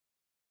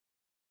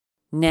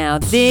Now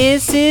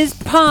this is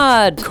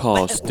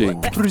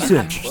Casting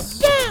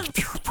presents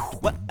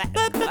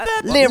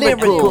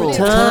Lyrical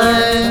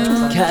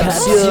Time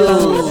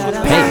Capsule.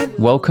 Hey,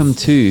 welcome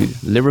to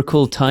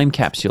Lyrical Time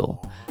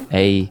Capsule,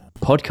 a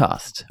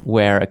podcast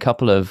where a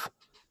couple of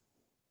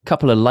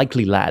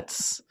likely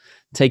lads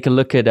take a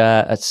look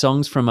at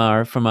songs from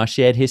our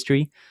shared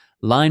history,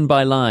 line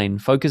by line,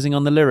 focusing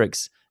on the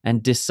lyrics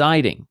and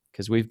deciding,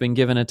 because we've been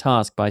given a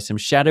task by some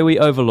shadowy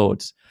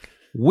overlords,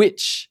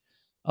 which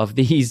of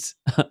these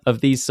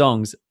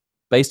songs,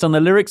 based on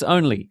the lyrics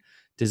only,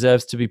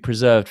 deserves to be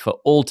preserved for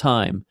all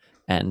time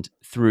and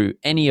through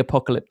any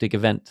apocalyptic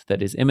event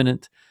that is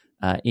imminent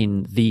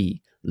in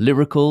the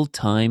Lyrical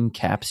Time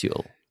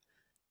Capsule.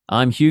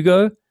 I'm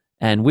Hugo,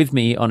 and with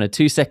me on a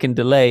 2-second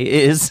delay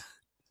is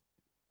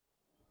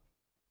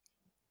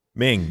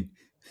Ming.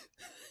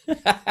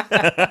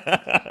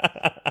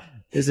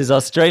 This is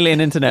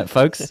Australian internet,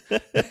 folks.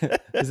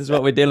 This is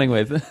what we're dealing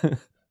with.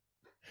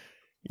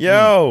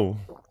 Yo,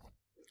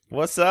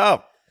 what's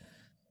up?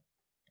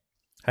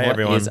 Hey,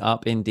 everyone. What is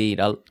up indeed?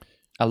 A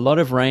lot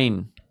of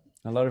rain.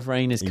 A lot of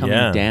rain is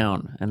coming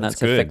down, and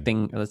that's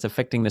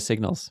affecting the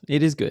signals.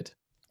 It is good.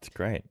 It's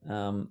great.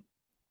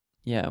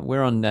 Yeah,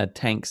 we're on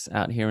tanks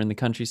out here in the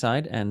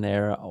countryside, and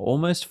they're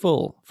almost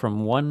full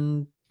from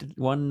one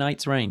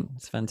night's rain.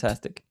 It's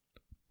fantastic.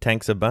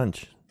 Tanks a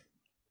bunch.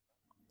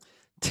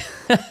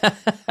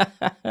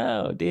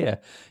 Oh dear,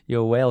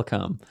 you're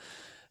welcome.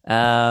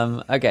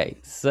 Okay,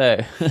 so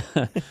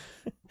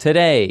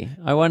today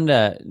I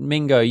wonder,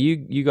 Mingo,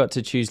 you got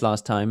to choose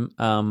last time,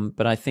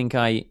 but I think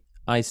I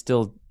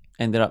still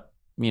ended up,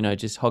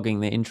 just hogging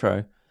the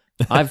intro.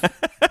 I've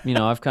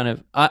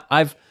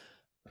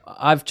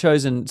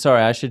chosen.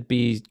 Sorry, I should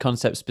be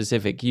concept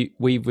specific.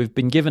 We've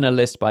been given a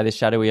list by the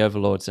shadowy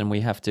overlords, and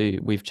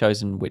we've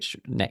chosen which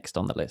next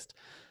on the list.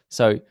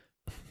 So,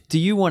 do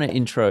you want to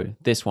intro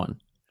this one?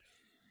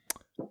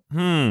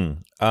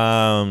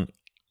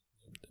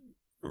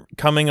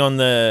 Coming on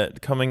the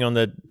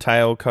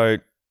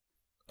tailcoat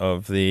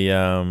of the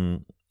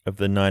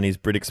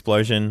 90s Brit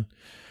explosion.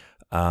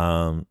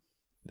 A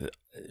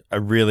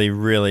really,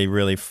 really,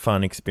 really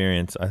fun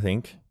experience, I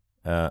think,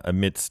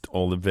 amidst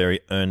all the very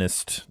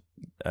earnest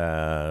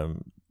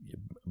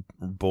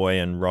boy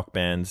and rock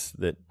bands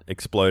that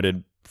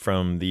exploded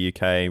from the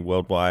UK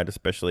worldwide,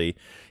 especially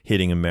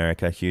hitting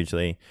America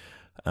hugely.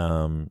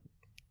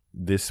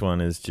 This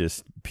one is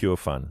just pure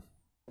fun.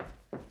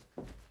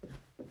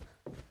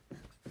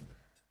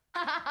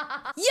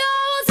 Yo,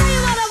 I'll tell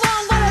you what I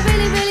want, what I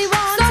really, really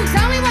want. So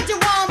tell me what you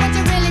want, what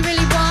you really,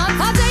 really want.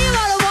 I'll tell you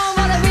what I want,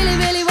 what I really,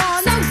 really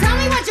want. So tell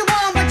me what you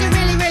want, what you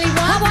really, really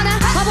want.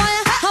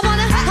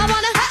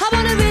 I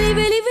wanna really,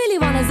 really, really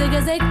wanna zig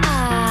a zig.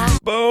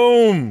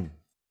 Boom!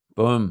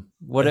 Boom!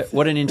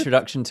 What an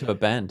introduction to a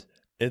band.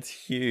 It's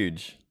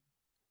huge.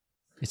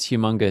 It's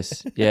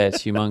humongous. Yeah,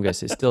 it's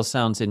humongous. It still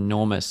sounds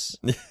enormous.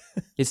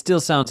 It still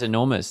sounds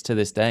enormous to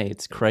this day.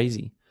 It's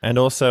crazy. And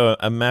also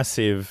a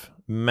massive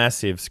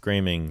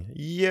screaming,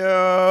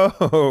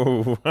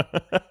 yo!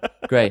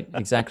 Great,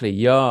 exactly.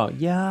 Yo,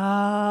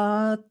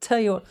 yeah, tell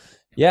you what.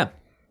 Yeah,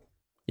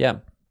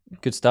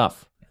 good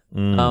stuff.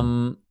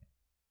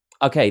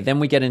 Okay, then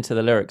we get into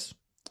the lyrics.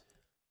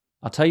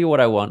 I'll tell you what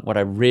I want, what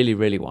I really,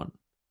 really want.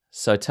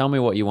 So tell me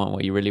what you want,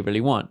 what you really,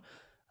 really want.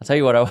 I'll tell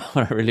you what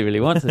I really, really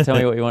want. So tell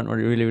me what you want, what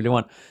you really, really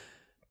want.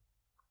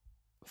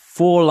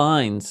 4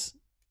 lines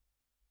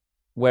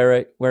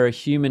where a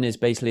human is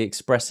basically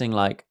expressing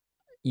like,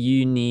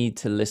 you need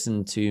to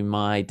listen to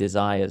my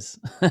desires.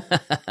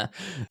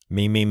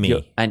 Me.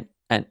 And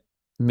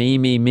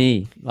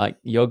me. Like,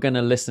 you're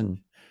gonna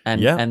listen.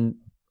 And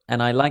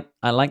I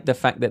like the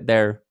fact that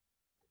they're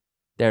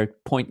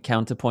point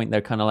counterpoint.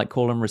 They're kind of like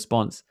call and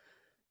response.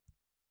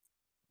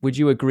 Would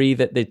you agree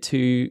that the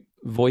two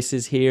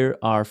voices here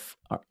are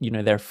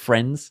they're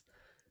friends?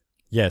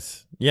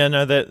 Yes. Yeah.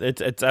 No. That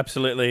it's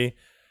absolutely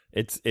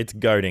it's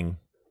goading.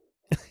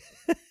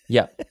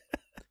 Yeah.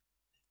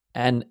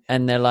 And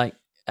they're like.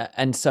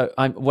 And so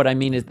what I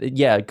mean is,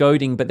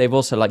 goading, but they've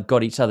also like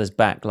got each other's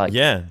back, like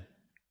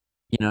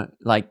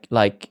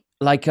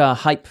like a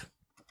hype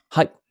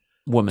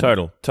woman,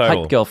 total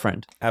hype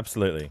girlfriend,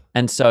 absolutely.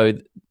 And so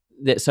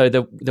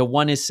the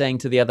one is saying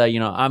to the other,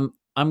 I'm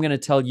going to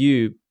tell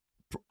you,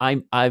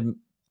 I'm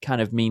kind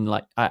of mean,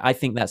 like I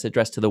think that's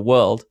addressed to the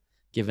world,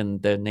 given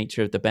the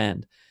nature of the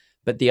band,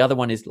 but the other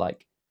one is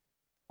like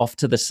off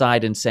to the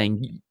side and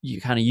saying,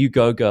 you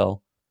go,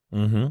 girl.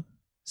 Mm-hmm.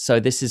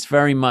 So this is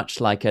very much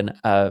like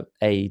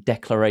a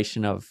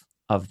declaration of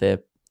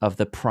the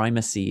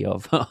primacy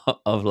of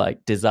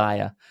like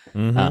desire,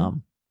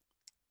 and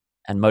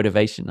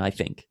motivation, I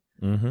think,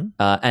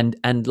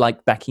 and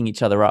like backing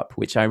each other up,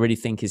 which I really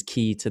think is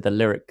key to the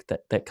lyric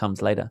that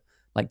comes later.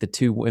 Like the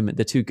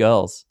two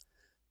girls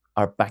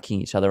are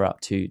backing each other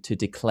up to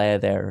declare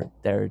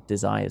their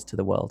desires to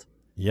the world.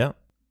 Yeah,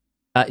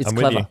 it's I'm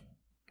clever. With you.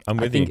 I'm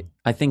with you.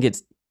 I think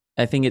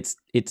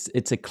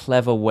it's a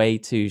clever way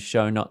to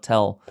show not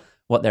tell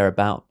what they're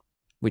about,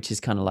 which is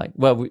kind of like,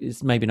 well,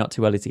 it's maybe not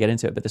too early to get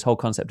into it, but this whole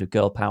concept of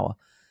girl power,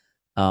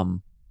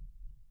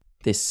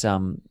 this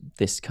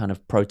kind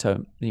of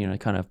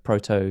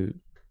proto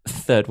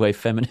third wave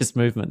feminist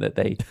movement that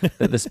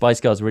the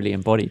Spice Girls really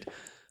embodied,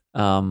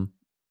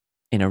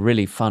 in a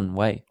really fun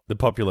way. The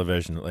popular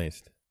version, at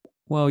least.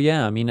 Well,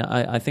 yeah, I mean,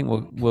 I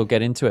think we'll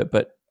get into it,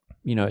 but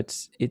you know,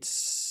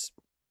 it's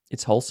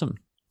wholesome.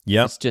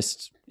 Yeah.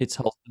 It's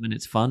wholesome and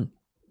it's fun,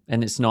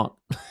 and it's not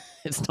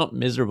it's not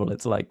miserable.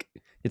 It's like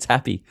it's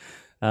happy.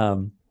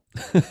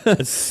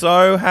 It's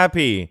so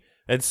happy.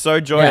 It's so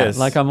joyous. Yeah,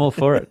 like I'm all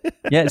for it.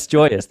 Yeah, it's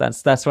joyous.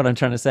 That's what I'm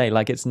trying to say.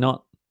 Like it's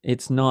not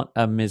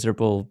a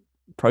miserable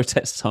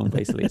protest song.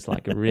 Basically, it's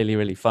like a really,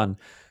 really fun.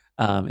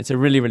 It's a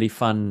really, really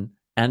fun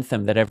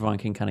anthem that everyone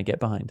can kind of get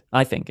behind,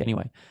 I think,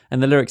 anyway.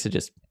 And the lyrics are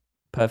just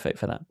perfect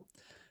for that.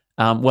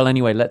 Well,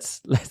 anyway,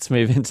 let's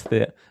move into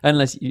the.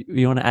 Unless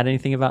you want to add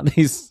anything about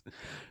these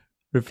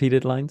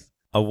repeated lines.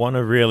 I want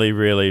to really,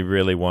 really,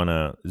 really want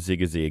to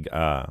zig a zig.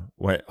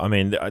 Wait, I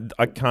mean,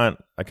 I can't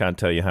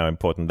tell you how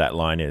important that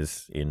line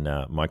is in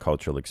my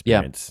cultural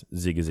experience. Yeah.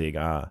 Zig a zig.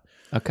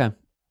 Okay.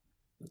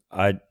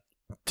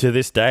 To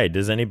this day,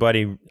 does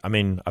anybody? I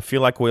mean, I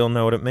feel like we all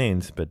know what it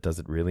means, but does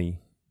it really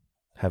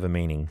have a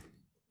meaning?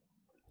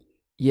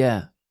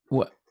 Yeah.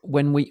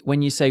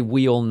 When you say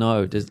we all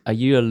know, are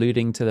you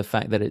alluding to the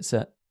fact that it's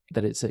a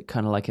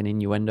kind of like an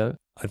innuendo?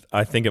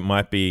 I think it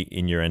might be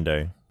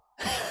innuendo.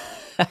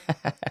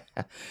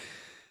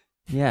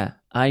 Yeah,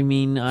 I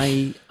mean,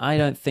 I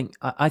don't think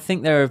I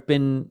think there have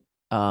been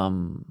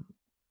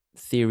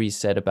theories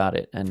said about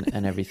it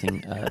and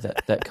everything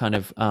that kind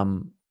of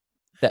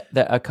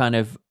that are kind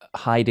of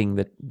hiding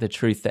the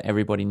truth that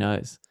everybody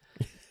knows.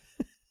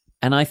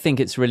 And I think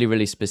it's really,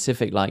 really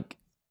specific, like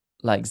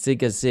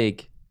zig a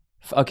zig.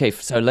 Okay,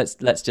 so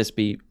let's just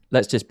be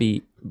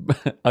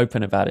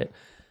open about it.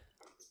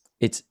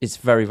 It's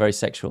very, very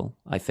sexual,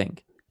 I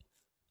think,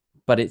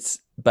 but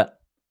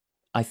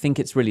I think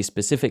it's really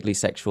specifically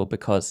sexual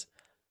because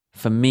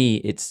for me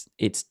it's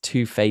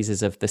two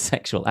phases of the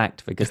sexual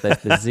act, because there's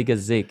the zig a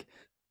zig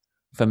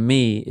for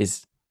me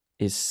is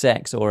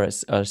sex or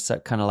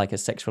kind of like a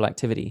sexual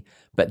activity,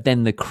 but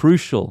then the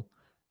crucial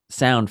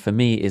sound for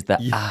me is the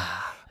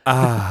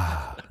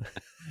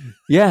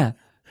yeah,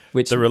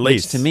 which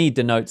to me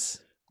denotes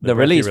the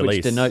release,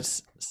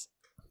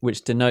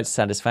 which denotes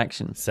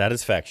satisfaction.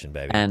 Satisfaction,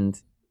 baby. And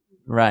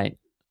right.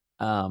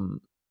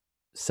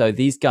 So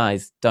these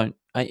guys don't,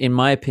 in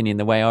my opinion,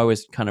 the way I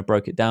always kind of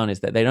broke it down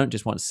is that they don't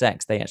just want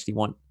sex, they actually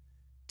want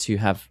to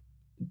have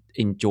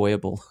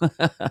enjoyable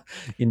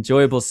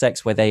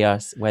sex where they are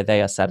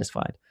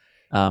satisfied,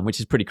 which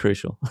is pretty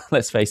crucial.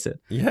 Let's face it.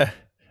 Yeah.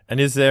 And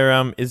is there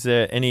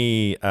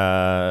any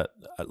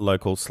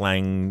local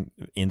slang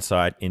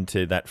insight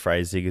into that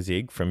phrase zig a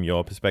zig from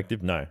your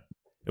perspective? No.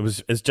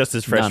 It's just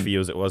as fresh for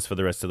you as it was for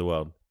the rest of the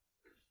world.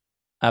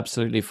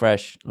 Absolutely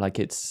fresh. Like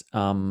it's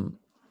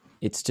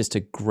just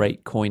a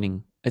great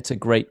coining. It's a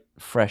great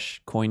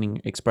fresh coining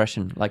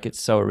expression. Like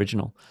it's so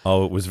original.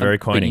 Oh, it was very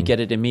coining. But you get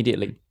it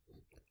immediately.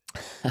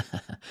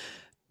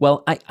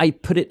 Well, I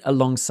put it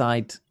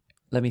alongside,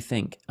 let me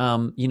think.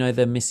 You know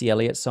the Missy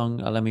Elliott song,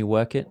 Let Me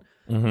Work It,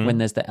 when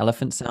there's the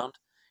elephant sound?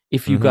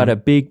 If you got a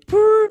big,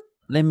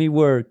 let me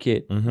work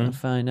it, and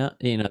find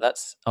out,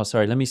 that's,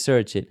 let me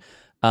search it.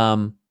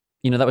 That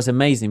was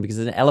amazing because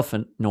it's an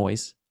elephant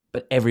noise,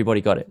 but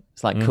everybody got it.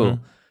 It's like, cool.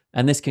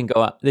 And this can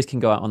go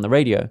out on the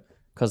radio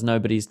because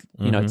nobody's,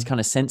 it's kind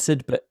of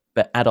censored, but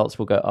adults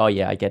will go, oh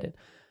yeah, I get it.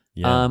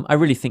 Yeah. I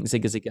really think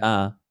Zig a Zig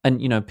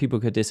and people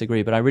could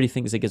disagree, but I really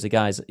think Zig a Zig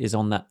is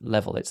on that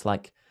level. It's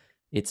like,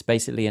 it's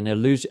basically an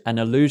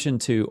allusion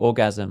to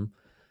orgasm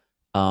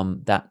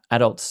that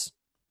adults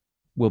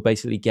will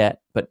basically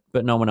get, but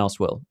no one else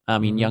will. I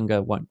mean,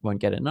 younger won't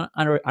get it.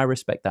 And I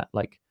respect that.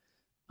 Like,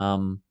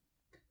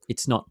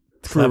 it's not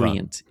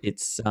prurient.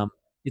 It's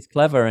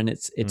clever, and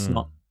it's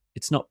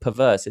not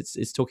perverse.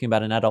 It's talking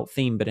about an adult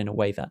theme, but in a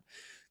way that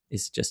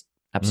is just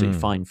absolutely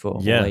fine for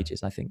all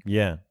ages, I think.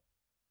 Yeah.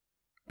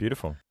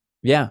 Beautiful.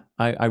 Yeah,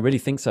 I really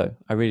think so.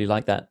 I really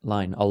like that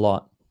line a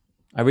lot.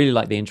 I really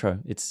like the intro.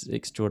 It's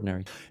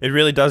extraordinary. It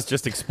really does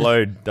just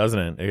explode, doesn't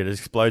it? It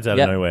explodes out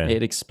of nowhere.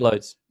 It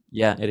explodes.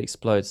 Yeah, it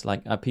explodes.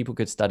 Like people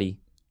could study.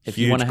 If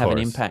you want to have an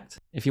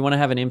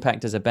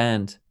impact, as a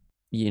band,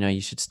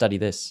 you should study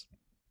this.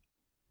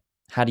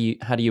 How do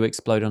you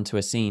explode onto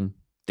a scene?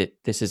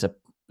 This is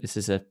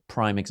a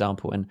prime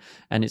example,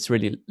 and it's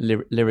really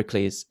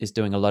lyrically is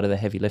doing a lot of the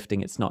heavy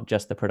lifting. It's not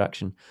just the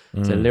production.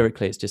 So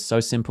lyrically, it's just so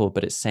simple,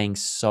 but it's saying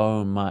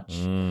so much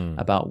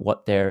about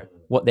what they're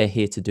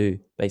here to do,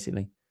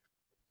 basically.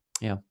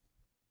 Yeah.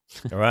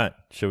 All right.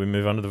 Shall we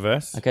move on to the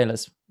verse? Okay,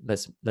 let's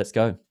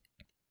go.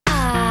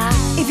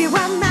 If you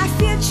want my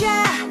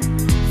future,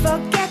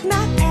 forget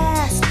my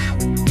past.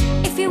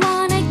 If you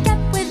wanna get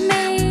with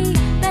me,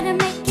 better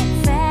make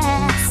it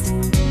fast.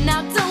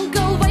 Now don't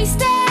go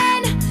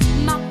wasting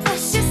my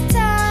precious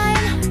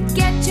time.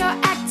 Get your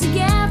act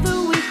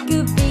together, we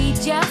could be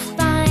just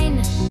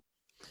fine.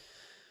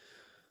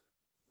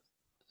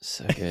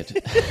 So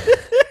good.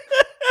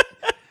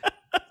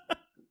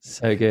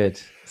 So good.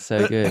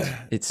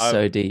 It's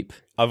so deep.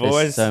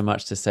 There's so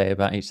much to say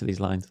about each of these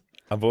lines.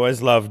 I've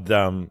always loved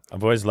on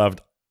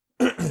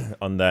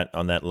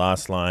that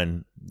last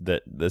line,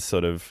 that the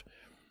sort of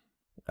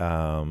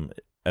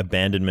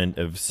abandonment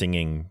of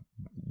singing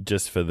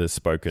just for the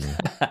spoken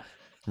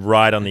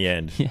right on the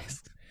end.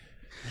 Yes.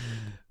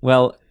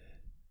 Well,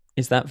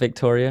 is that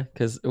Victoria?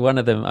 Because one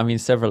of them, I mean,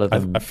 several of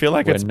them I feel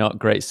like were it's not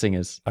great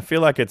singers. I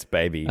feel like it's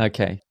Baby,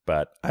 Okay.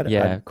 but I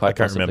Quite can't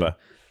possibly. remember.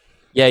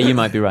 Yeah, you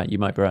might be right.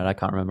 I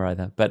can't remember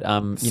either. But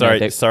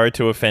Sorry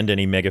to offend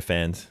any mega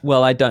fans.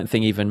 well, I don't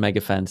think even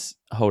mega fans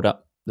hold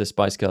up the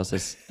Spice Girls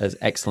as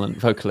excellent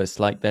vocalists.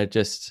 Like they're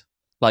just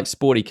like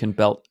Sporty can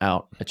belt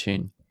out a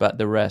tune, but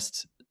the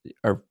rest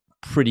are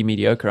pretty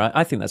mediocre.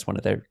 I think that's one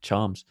of their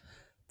charms.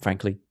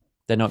 Frankly,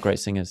 they're not great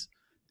singers,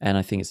 and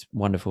I think it's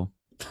wonderful.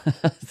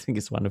 I think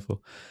it's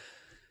wonderful.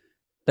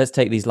 Let's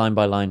take these line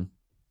by line.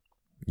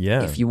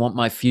 Yeah. If you want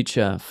my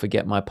future,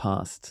 forget my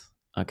past.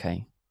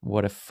 Okay.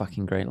 What a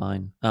fucking great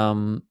line.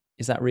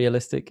 Is that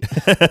realistic? Is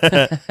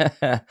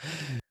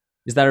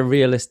that a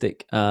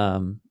realistic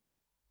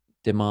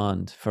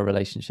demand for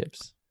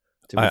relationships?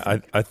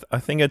 I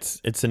think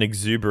it's an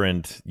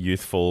exuberant,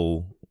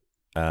 youthful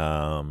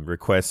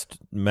request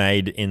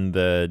made in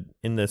the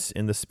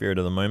spirit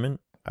of the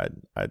moment. I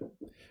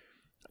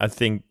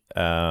think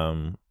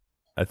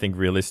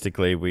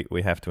realistically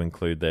we have to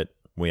include that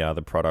we are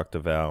the product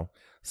of our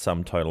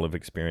sum total of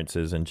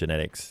experiences and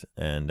genetics,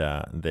 and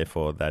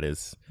therefore that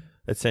is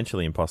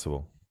essentially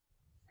impossible.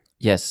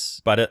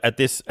 Yes, but at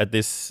this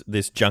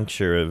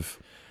juncture of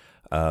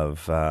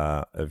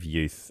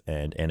youth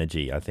and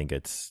energy, I think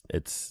it's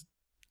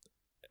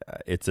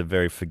a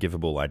very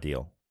forgivable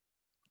ideal.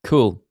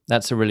 Cool.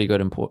 That's a really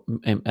good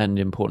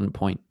important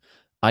point.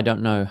 I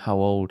don't know how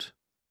old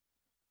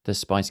the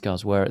Spice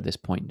Girls were at this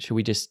point. Should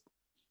we just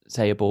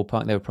say a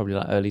ballpark? They were probably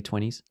like early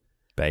 20s.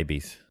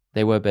 Babies.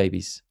 They were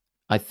babies.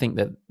 I think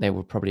that they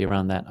were probably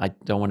around that. I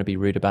don't want to be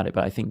rude about it,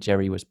 but I think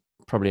Jerry was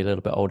probably a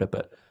little bit older.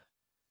 But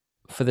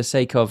for the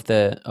sake of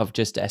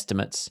just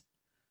estimates,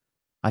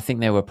 I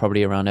think they were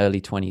probably around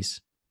early 20s.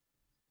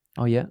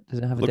 Oh yeah, does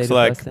it have a date of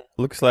birthday?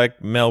 Looks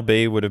like Mel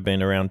B would have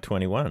been around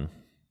 21.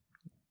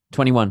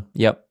 21.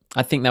 Yep,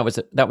 I think that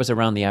was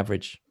around the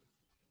average.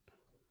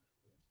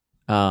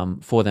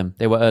 For them,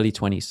 they were early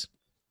 20s.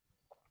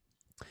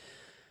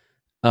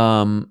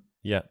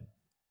 Yeah.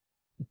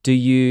 Do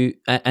you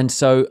and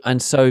so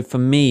for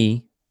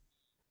me,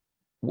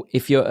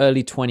 if you're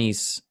early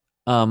 20s,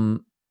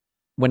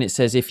 when it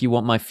says if you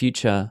want my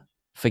future,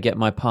 forget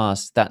my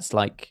past, that's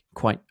like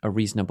quite a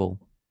reasonable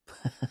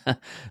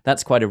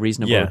that's quite a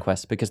reasonable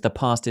request, because the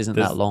past isn't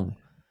that long.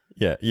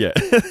 Yeah.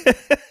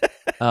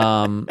 There's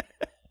I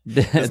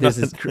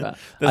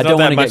don't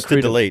want to get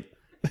crude. Delete.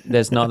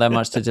 There's not that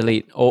much to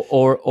delete.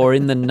 Or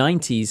in the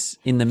 90s,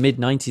 in the mid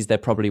 90s, there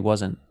probably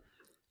wasn't.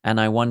 And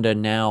I wonder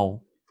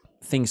now,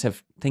 things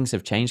have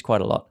changed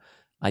quite a lot.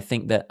 I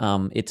think that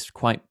it's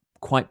quite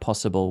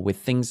possible with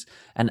things,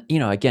 and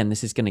again,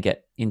 this is going to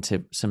get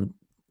into some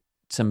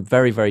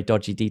very, very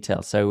dodgy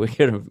details. So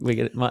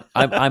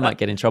I might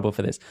get in trouble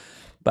for this,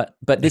 but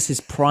this is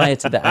prior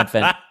to the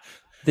advent.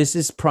 This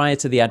is prior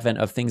to the advent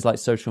of things like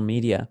social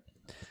media,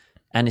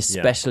 and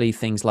especially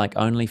things like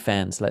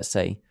OnlyFans, let's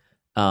say,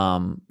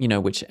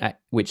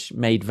 which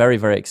made very,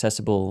 very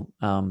accessible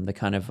the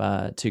kind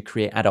of to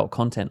create adult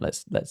content.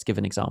 Let's give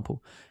an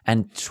example,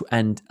 and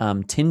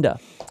Tinder,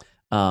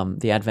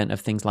 the advent of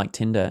things like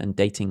Tinder and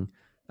dating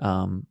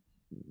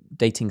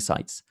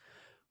sites,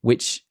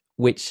 which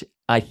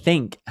I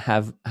think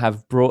have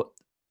brought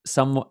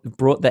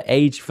the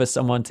age for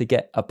someone to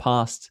get a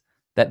past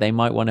that they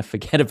might want to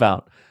forget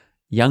about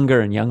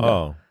younger and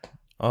younger.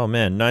 Oh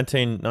man,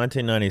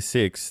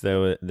 1996.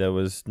 There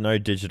was no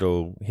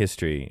digital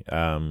history.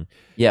 Even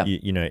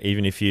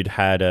if you'd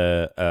had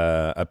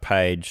a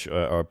page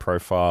or a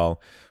profile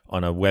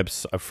on a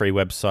free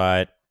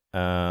website,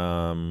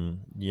 like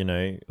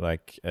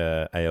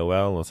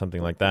AOL or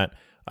something like that.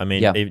 I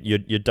mean,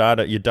 your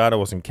data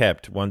wasn't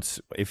kept.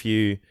 If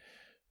you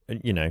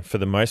for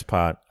the most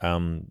part,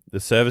 the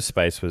server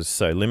space was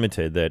so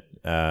limited that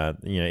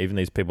even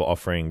these people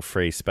offering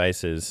free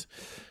spaces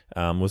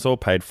was all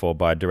paid for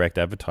by direct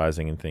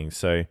advertising and things.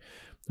 So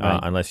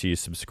unless you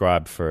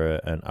subscribe for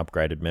an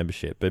upgraded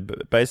membership,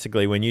 but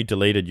basically when you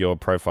deleted your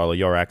profile or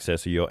your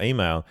access or your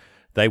email,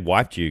 they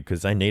wiped you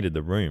because they needed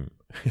the room.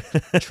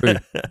 True.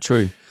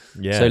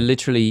 Yeah. So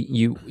literally,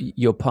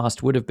 your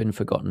past would have been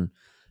forgotten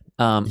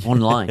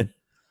online.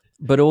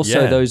 But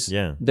also those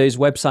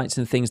websites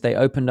and things, they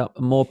opened up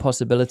more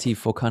possibility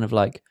for kind of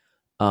like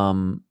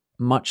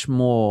much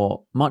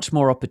more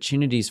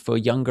opportunities for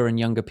younger and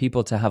younger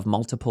people to have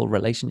multiple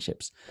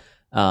relationships.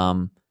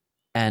 And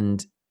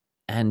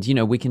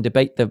we can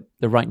debate the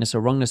rightness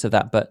or wrongness of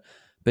that, but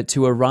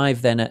to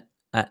arrive then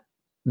at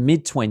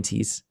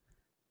mid-20s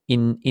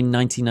in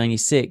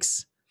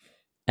 1996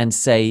 and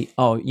say,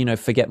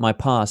 forget my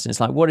past. And it's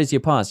like, what is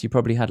your past? You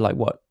probably had like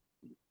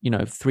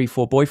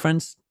 3-4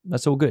 boyfriends.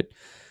 That's all good.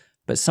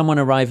 But someone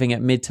arriving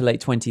at mid to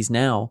late 20s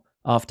now,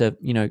 after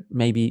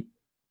maybe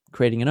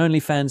creating an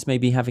OnlyFans,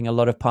 maybe having a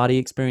lot of party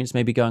experience,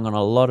 maybe going on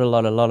a lot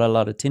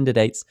of Tinder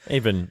dates.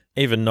 Even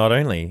not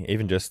only,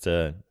 even just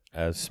a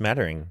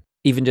smattering.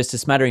 Even just a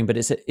smattering, but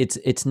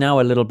it's now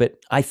a little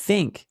bit. I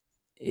think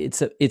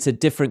it's a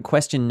different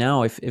question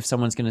now. If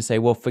someone's going to say,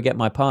 "Well, forget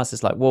my past,"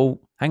 it's like,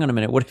 "Well, hang on a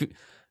minute.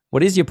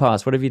 What is your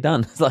past? What have you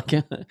done?" It's like,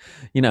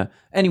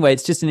 Anyway,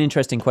 it's just an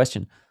interesting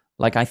question.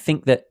 Like, I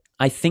think that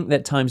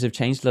times have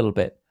changed a little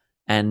bit,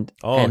 and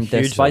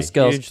hugely, the Spice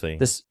Girls, hugely.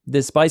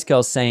 the Spice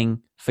Girls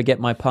saying "forget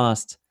my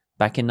past"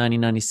 back in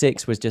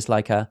 1996 was just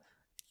like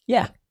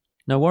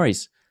no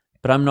worries.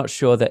 But I'm not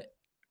sure that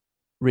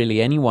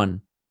really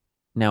anyone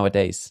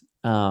nowadays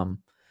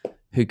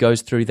who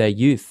goes through their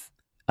youth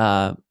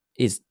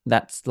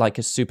that's like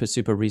a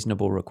super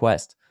reasonable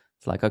request.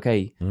 It's like,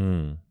 okay,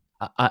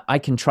 I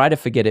can try to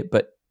forget it,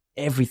 but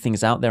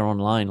everything's out there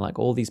online, like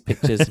all these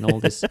pictures and all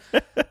this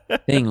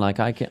thing. Like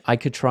I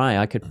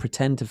could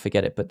pretend to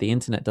forget it, but the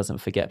internet doesn't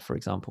forget, for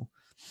example.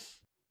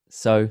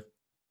 So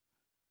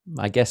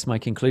I guess my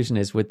conclusion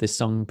is, would this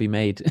song be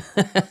made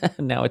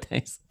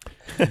nowadays?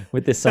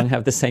 Would this song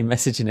have the same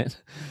message in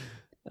it?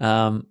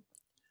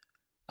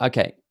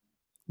 Okay.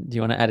 Do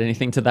you want to add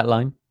anything to that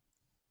line?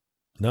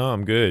 No,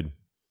 I'm good.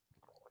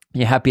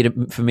 You happy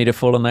for me to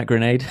fall on that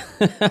grenade?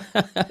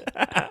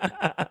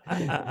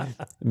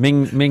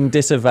 Ming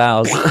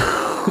disavows.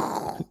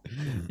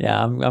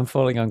 Yeah, I'm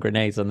falling on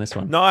grenades on this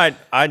one. No, I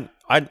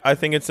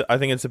think it's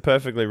a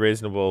perfectly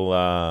reasonable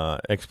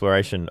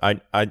exploration.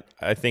 I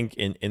think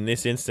in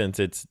this instance,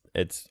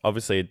 it's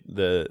obviously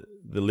the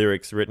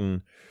lyrics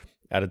written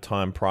at a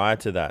time prior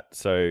to that.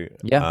 So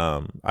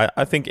yeah,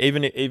 I think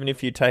even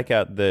if you take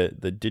out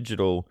the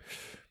digital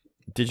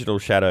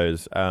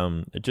shadows,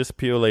 just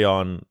purely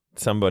on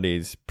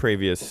somebody's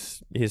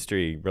previous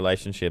history,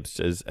 relationships,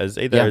 as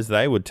either as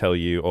they would tell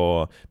you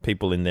or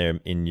people in the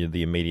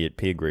immediate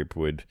peer group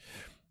would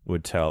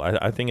tell.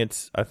 I think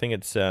it's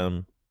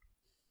a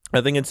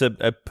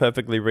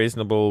perfectly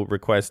reasonable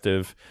request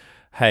of,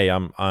 hey,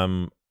 I'm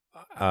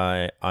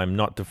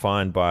not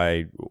defined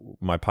by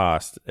my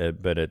past,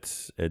 but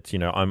it's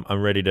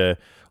I'm ready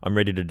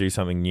to do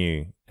something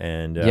new,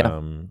 and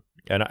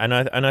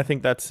I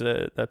think that's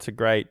a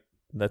great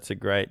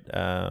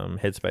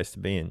headspace to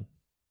be in.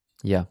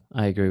 Yeah,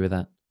 I agree with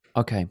that.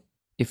 Okay,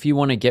 if you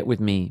want to get with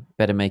me,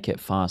 better make it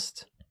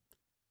fast.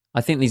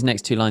 I think these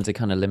next two lines are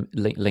kind of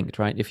linked,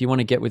 right? If you want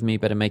to get with me,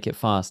 better make it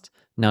fast.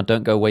 Now,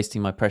 don't go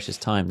wasting my precious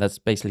time. That's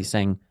basically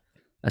saying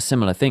a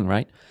similar thing,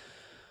 right?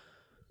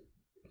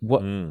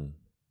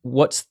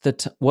 What's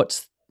the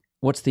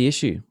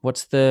issue?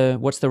 What's the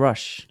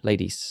rush,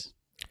 ladies?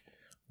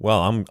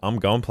 Well, I'm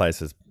going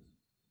places.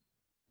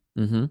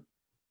 Mm-hmm.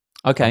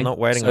 Okay. I'm not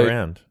waiting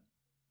around.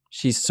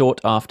 She's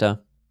sought after,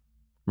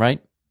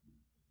 right?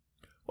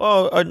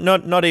 Well,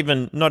 not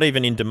even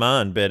in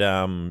demand, but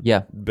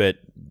but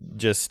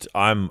just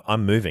I'm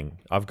moving.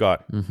 I've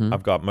got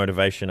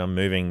motivation. I'm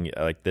moving.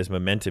 Like, there's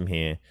momentum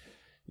here.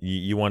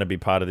 You want to be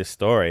part of this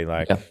story.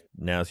 Like,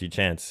 now's your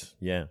chance.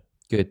 Yeah.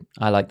 Good.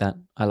 I like that.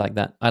 I like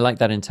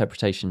that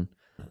interpretation.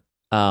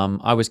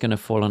 I was going to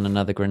fall on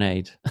another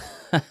grenade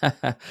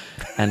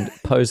and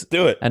pose.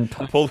 Do it. And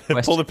pull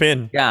the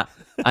pin. Yeah.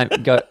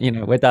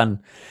 We're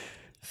done.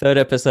 Third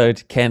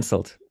episode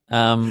cancelled.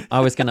 I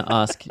was going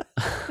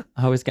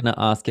to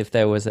ask if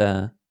there was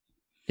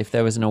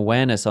an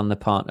awareness on the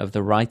part of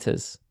the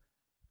writers,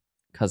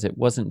 because it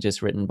wasn't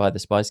just written by the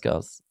Spice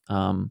Girls.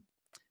 So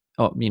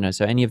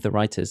any of the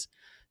writers,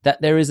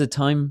 that there is a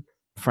time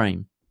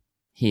frame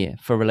here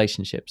for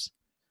relationships.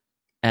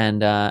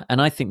 And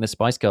I think the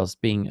Spice Girls,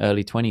 being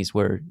early 20s,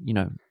 were,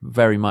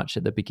 very much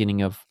at the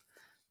beginning of,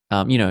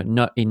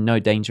 not in no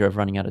danger of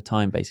running out of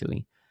time,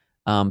 basically.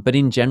 But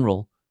in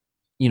general,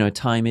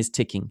 time is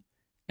ticking,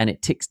 and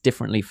it ticks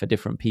differently for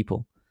different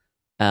people.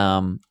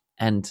 So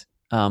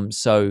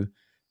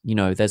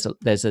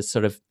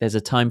there's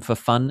a time for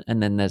fun,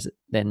 and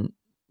then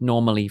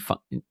normally fun,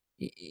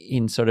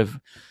 in sort of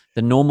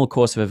the normal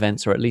course of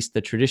events, or at least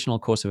the traditional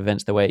course of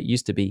events, the way it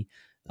used to be,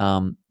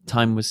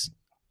 time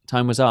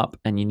was up,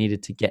 and you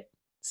needed to get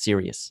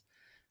serious.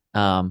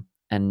 And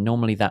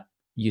normally that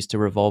used to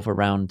revolve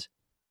around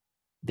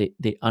the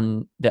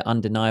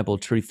undeniable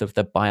truth of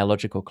the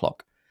biological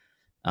clock.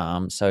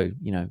 So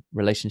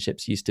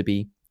relationships used to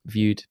be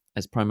viewed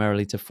as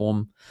primarily to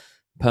form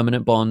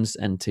permanent bonds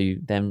and to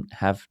then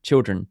have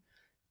children,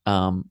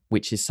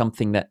 which is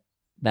something that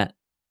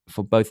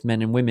for both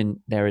men and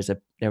women there is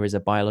a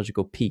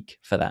biological peak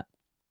for that.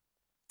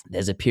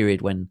 There's a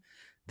period when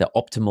the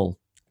optimal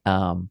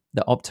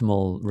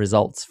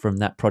results from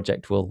that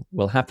project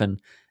will happen,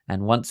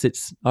 and once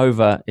it's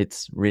over,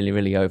 it's really,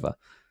 really over.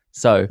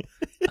 So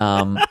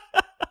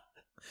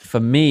for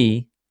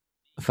me,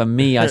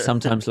 I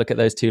sometimes look at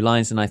those two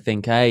lines and I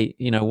think, hey,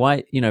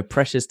 why,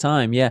 precious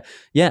time. Yeah.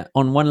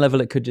 On one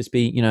level, it could just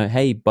be,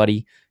 hey,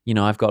 buddy,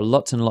 I've got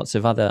lots and lots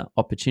of other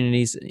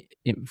opportunities,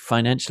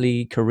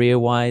 financially,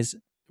 career-wise,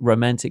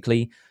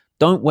 romantically.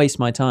 Don't waste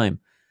my time.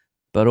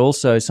 But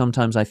also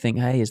sometimes I think,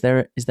 hey, is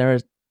there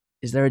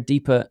a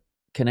deeper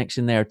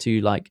connection there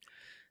to, like,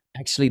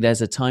 actually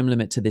there's a time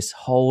limit to this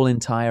whole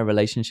entire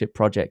relationship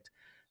project,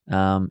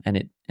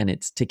 and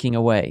it's ticking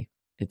away.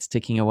 It's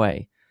ticking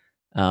away.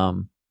 I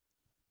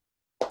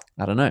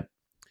don't know.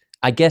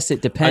 I guess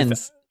it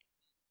depends.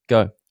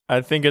 Go.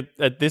 I think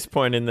at this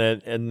point in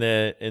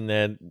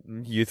their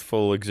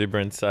youthful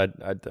exuberance,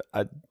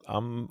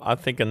 I'm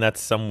thinking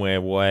that's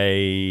somewhere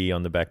way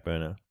on the back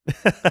burner.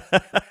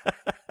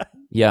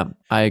 Yeah,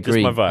 I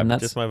agree. Just my vibe. And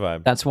Just my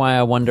vibe. That's why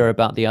I wonder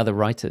about the other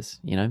writers.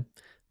 You know,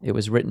 it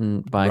was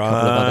written by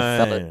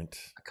a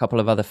couple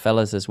of other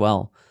fellas as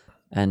well.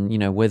 And you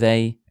know, were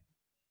they?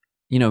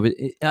 You know,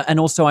 and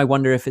also I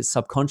wonder if it's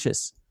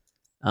subconscious.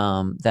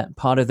 That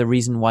part of the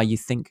reason why you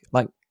think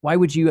like, why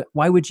would you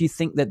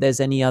think that there's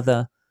any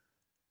other,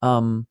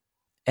 you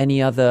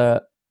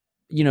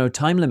know,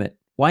 time limit?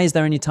 Why is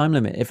there any time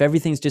limit? If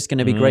everything's just going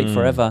to be great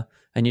forever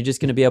and you're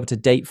just going to be able to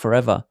date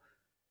forever,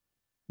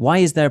 why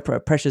is there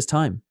precious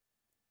time?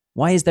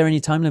 Why is there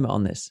any time limit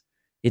on this?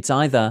 It's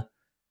either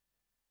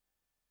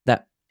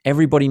that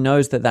everybody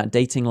knows that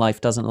dating life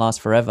doesn't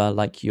last forever,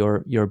 like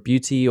your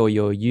beauty or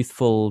your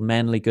youthful,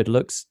 manly good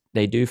looks,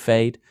 they do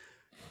fade,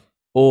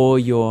 or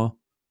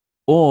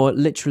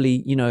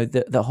literally, you know,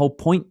 the whole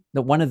point,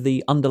 that one of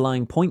the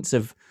underlying points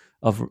of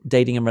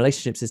dating and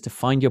relationships is to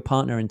find your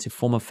partner and to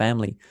form a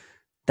family.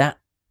 That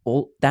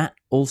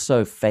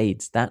also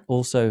fades. That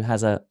also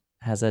has a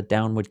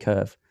downward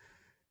curve.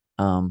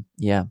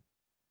 Yeah.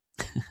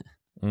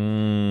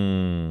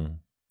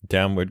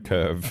 Downward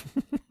curve.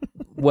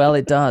 Well,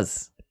 it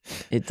does.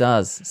 It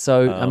does.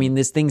 So, I mean,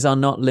 these things are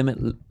not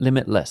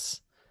limitless.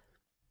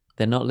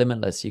 They're not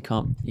limitless. You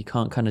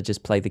can't kind of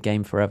just play the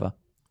game forever.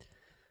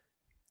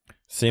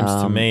 Seems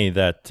to me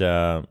that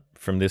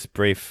from this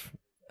brief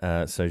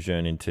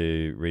sojourn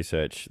into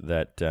research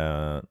that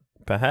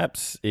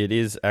perhaps it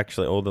is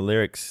actually all the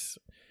lyrics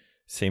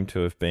seem to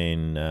have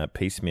been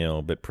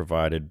piecemeal but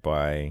provided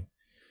by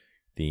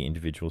the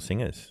individual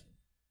singers.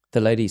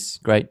 The ladies,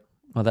 great.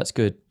 Oh, that's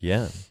good.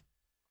 Yeah.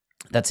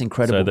 That's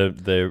incredible. So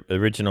the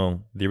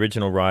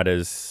original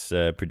writers,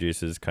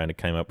 producers kind of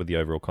came up with the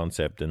overall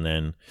concept, and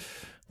then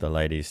the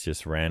ladies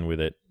just ran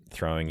with it,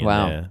 throwing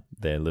in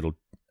their little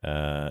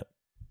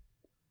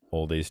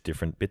all these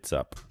different bits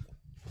up.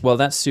 Well,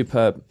 that's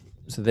superb.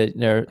 So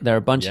they're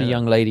a bunch of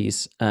young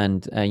ladies,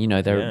 and you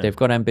know, they've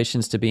got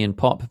ambitions to be in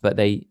pop, but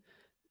they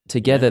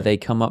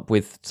come up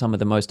with some of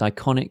the most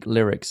iconic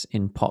lyrics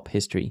in pop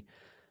history.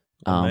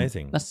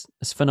 Amazing.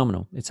 That's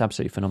phenomenal. It's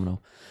absolutely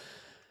phenomenal.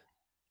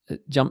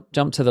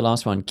 Jump to the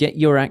last one. Get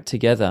your act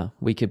together.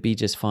 We could be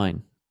just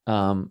fine.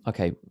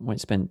 Okay,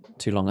 won't spend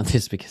too long on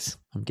this because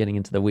I'm getting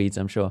into the weeds,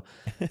 I'm sure.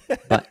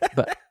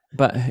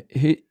 But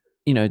who,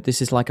 you know,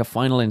 this is like a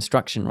final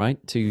instruction, right,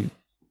 to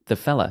the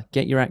fella.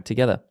 Get your act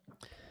together,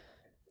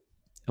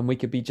 and we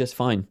could be just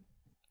fine.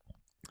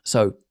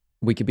 So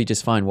we could be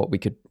just fine. What we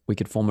could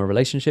form a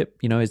relationship.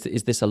 You know, is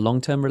this a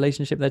long-term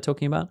relationship they're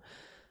talking about?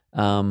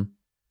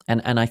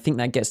 And I think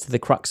that gets to the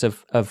crux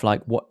of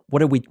like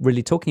what are we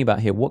really talking about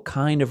here? What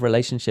kind of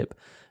relationship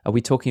are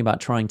we talking about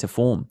trying to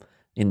form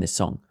in this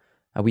song?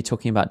 Are we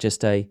talking about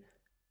just a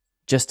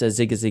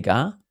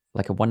zig-a-zig-ah,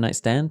 like a one-night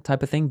stand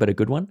type of thing, but a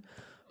good one?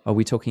 Are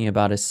we talking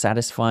about a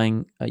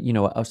satisfying, a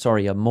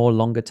more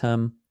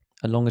longer-term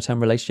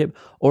relationship?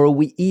 Or are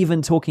we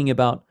even talking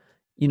about,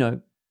 you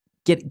know,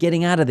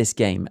 getting out of this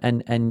game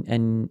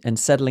and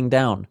settling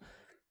down?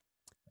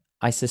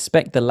 I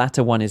suspect the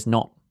latter one is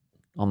not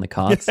on the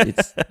cards.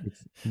 It's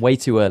way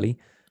too early.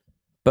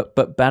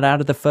 But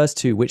out of the first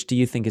two, which do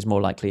you think is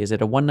more likely? Is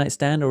it a one-night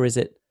stand, or is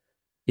it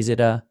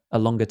a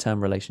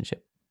longer-term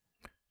relationship?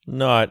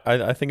 No,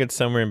 I think it's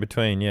somewhere in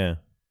between, yeah.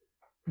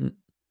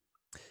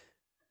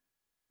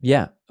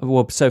 Yeah.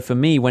 Well, so for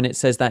me, when it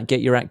says that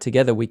get your act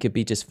together, we could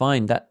be just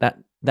fine,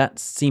 that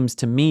seems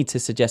to me to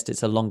suggest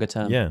it's a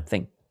longer-term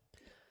thing.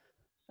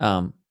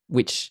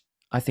 Which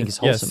I think is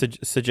wholesome. Yeah,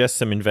 suggests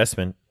some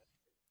investment.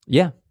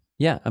 Yeah.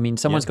 Yeah. I mean,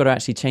 someone's got to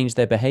actually change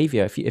their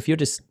behavior. If you're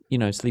just, you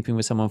know, sleeping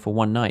with someone for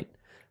one night,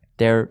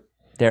 their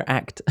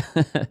act,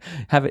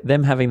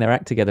 them having their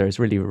act together is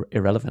really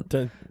irrelevant.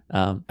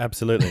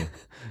 Absolutely.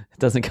 It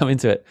doesn't come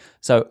into it.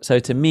 So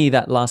to me,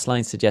 that last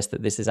line suggests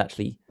that this is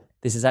actually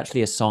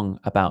a song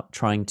about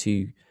trying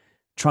to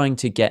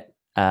get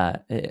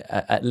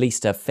at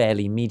least a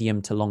fairly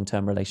medium to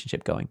long-term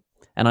relationship going.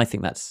 And I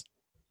think that's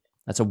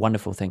a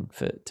wonderful thing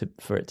for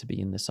it to be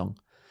in this song.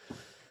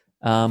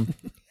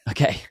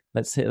 Okay,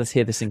 let's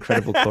hear this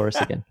incredible chorus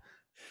again.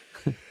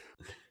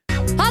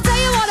 I'll tell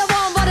you what I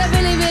want, what I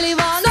really, really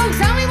want. So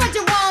tell me what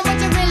you want, what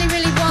you really,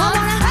 really want.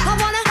 I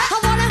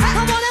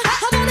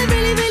wanna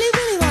really, really,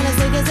 really wanna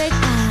zig-a-zig.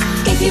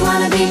 If you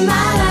wanna be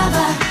my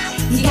lover,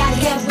 you gotta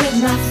get with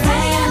my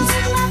friends.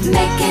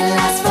 Make it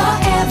last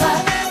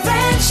forever.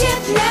 Friendship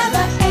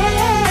never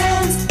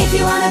ends. If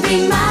you wanna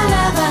be my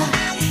lover,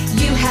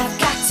 you have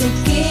got to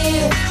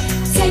give.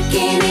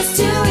 Taking is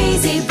too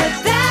easy, but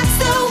that's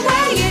the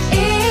way it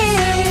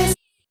is.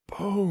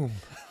 Boom.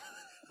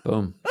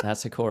 Boom.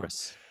 That's a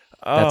chorus.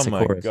 Oh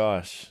my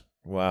gosh.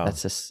 Wow.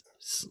 That's a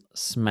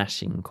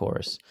smashing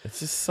chorus. It's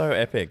just so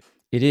epic.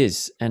 It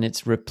is, and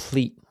it's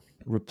replete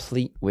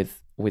replete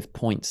with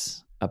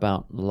points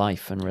about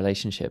life and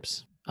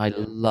relationships. I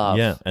love.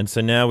 Yeah, and so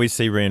now we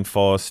see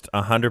reinforced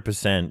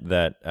 100%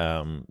 that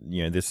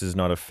this is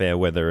not a fair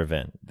weather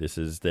event.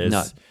 There's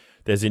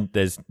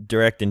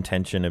direct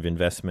intention of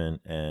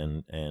investment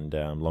and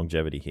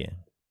longevity here.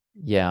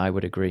 Yeah, I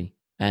would agree.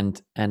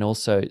 And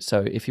also, so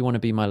if you want to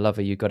be my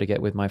lover, you got to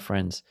get with my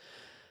friends.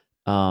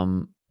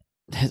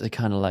 There's a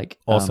kind of like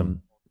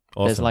awesome.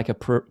 There's like a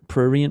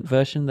prurient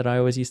version that I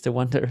always used to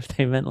wonder if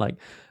they meant like,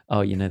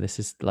 oh, this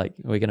is like,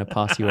 we're going to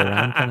pass you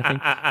around kind of thing.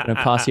 We're going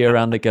to pass you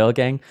around the girl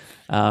gang,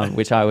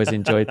 which I always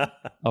enjoyed,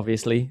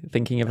 obviously,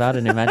 thinking about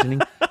and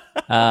imagining.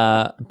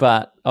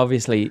 But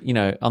obviously,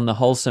 on the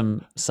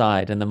wholesome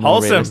side and the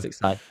more realistic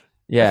side,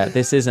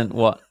 this isn't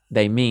what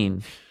they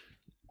mean.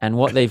 And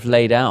what they've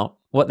laid out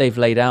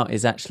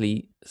is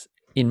actually,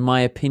 in my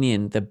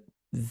opinion,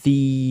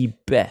 the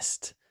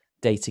best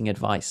dating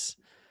advice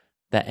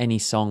that any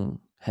song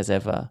has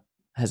ever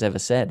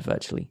said,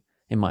 virtually,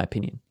 in my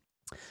opinion.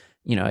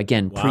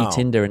 Again,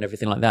 pre-Tinder and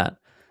everything like that.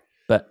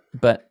 But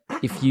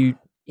if you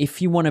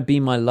want to be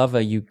my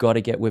lover, you got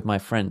to get with my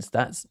friends.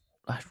 That's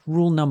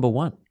rule number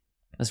one.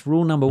 That's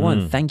rule number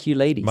one. Thank you,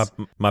 ladies.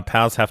 My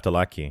pals have to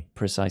like you.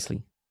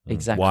 Precisely.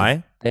 Exactly.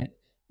 Why?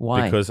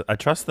 Why? Because I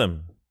trust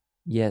them.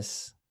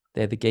 Yes,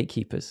 they're the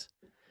gatekeepers.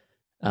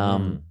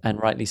 And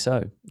rightly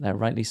so.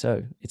 Rightly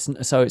so. It's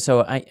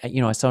so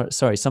I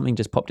sorry, something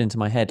just popped into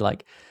my head.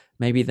 Like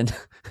maybe the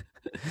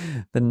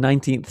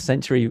 19th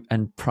century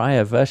and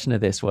prior version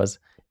of this was,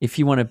 if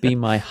you want to be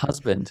my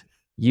husband,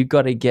 you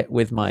got to get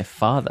with my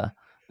father.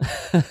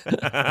 So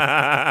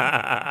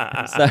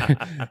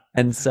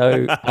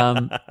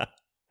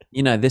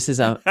this is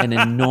an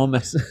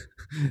enormous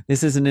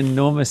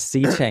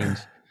sea change.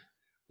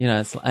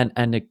 It's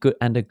and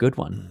a good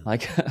one,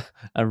 like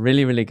a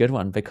really, really good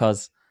one,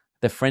 because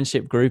the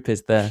friendship group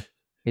is the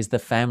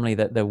family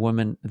that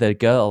the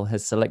girl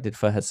has selected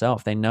for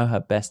herself. They know her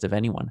best of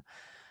anyone.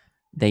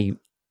 They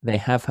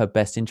have her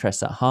best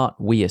interests at heart,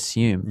 we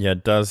assume. Yeah,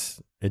 it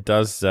does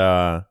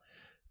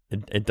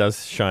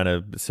shine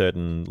a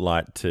certain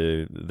light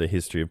to the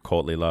history of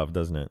courtly love,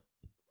 doesn't it?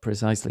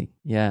 Precisely.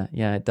 Yeah,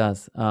 it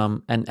does.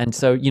 And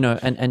so,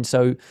 and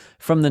so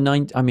from the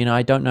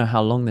I don't know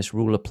how long this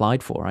rule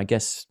applied for. I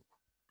guess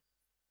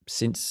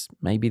since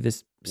maybe the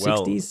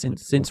 60s,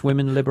 since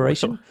women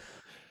liberation.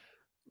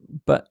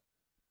 But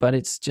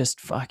it's just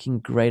fucking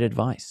great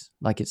advice.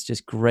 Like, it's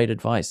just great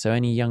advice. So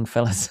any young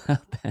fellas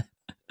out there,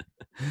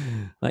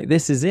 like,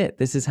 this is it.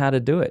 This is how to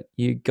do it.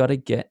 You gotta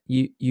get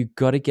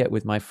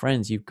with my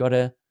friends. You've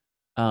gotta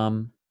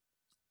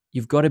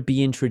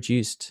be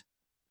introduced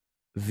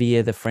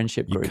via the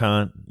friendship group.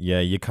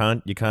 You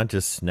can't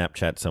just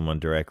Snapchat someone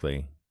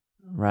directly.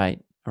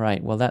 Right.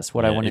 Well, that's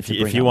what I wanted to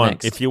bring if you up want,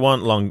 next. If you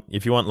want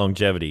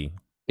longevity,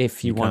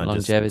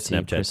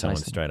 Snapchat someone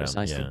straight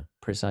precisely, up.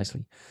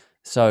 Precisely.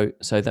 So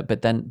that,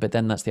 but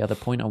then that's the other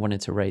point I wanted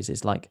to raise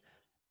is like,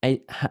 I'm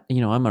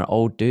an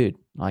old dude.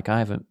 Like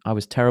I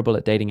was terrible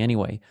at dating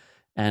anyway,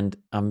 and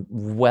I'm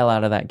well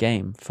out of that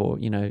game for,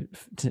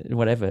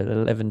 whatever,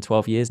 11,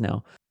 12 years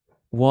now.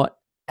 What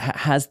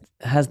has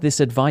this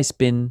advice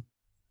been,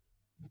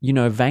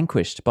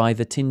 vanquished by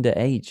the Tinder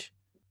age?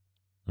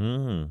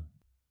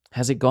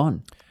 Has it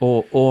gone?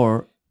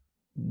 Or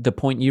the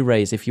point you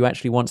raise, if you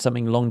actually want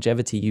something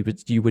longevity,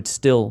 you would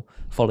still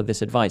follow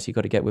this advice. You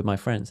got to get with my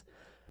friends.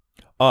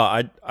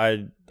 Oh,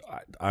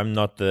 I'm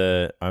not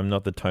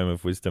the tome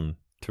of wisdom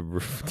to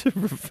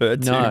refer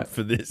to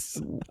for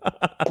this.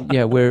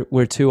 Yeah,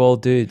 we're two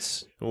old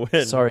dudes.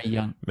 Sorry,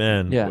 young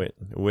man. Yeah.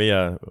 we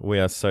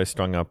are so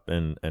strung up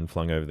and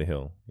flung over the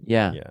hill.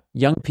 Yeah.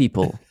 Young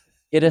people,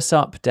 hit us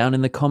up down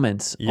in the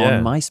comments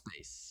on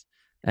MySpace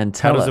and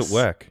tell us how does it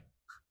work.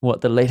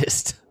 What the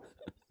latest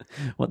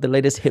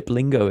hip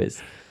lingo is.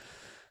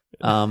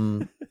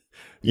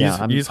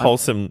 Use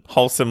wholesome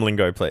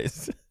lingo,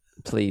 please.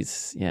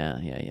 Please,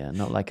 yeah,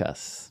 not like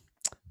us.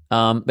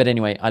 But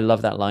anyway, I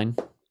love that line.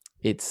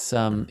 It's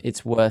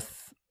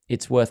worth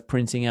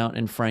printing out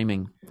and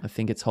framing. I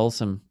think it's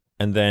wholesome.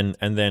 And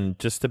then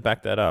just to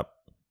back that up,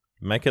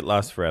 make it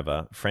last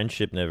forever.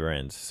 Friendship never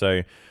ends.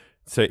 So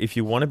if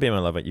you want to be my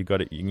lover, you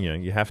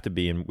have to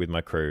be in with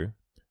my crew.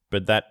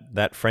 But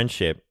that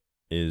friendship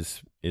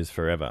is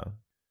forever.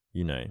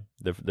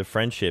 The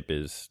friendship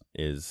is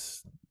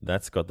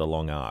that's got the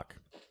long arc.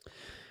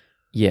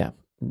 Yeah.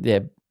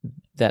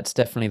 That's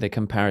definitely the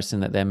comparison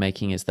that they're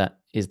making. Is that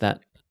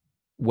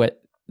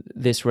what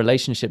this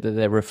relationship that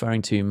they're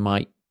referring to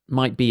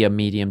might be a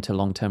medium to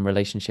long term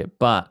relationship,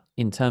 but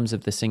in terms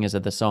of the singers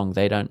of the song,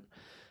 they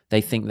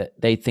think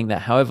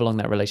that however long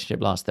that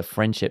relationship lasts, the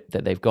friendship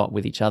that they've got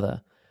with each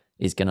other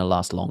is going to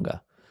last longer.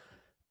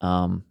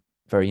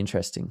 Very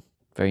interesting.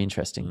 Very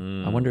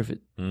interesting. I wonder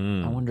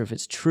if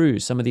it's true.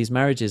 Some of these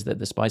marriages that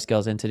the Spice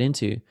Girls entered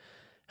into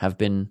have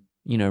been,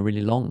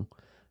 really long,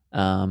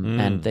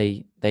 and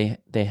they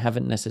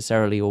haven't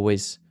necessarily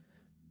always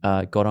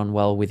got on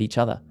well with each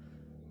other.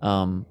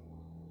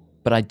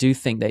 But I do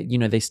think that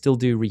they still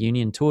do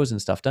reunion tours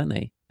and stuff, don't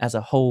they? As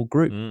a whole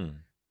group,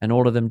 and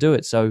all of them do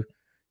it. So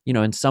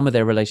and some of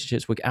their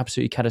relationships were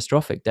absolutely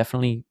catastrophic,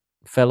 definitely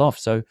fell off.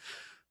 So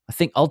I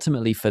think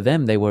ultimately for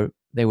them, they were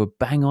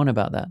bang on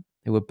about that.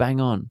 They were bang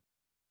on.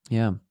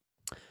 Yeah.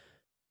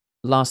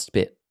 Last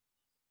bit.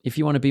 If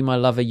you want to be my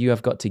lover, you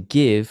have got to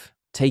give.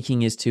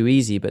 Taking is too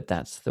easy, but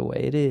that's the way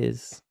it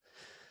is.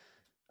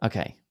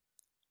 Okay.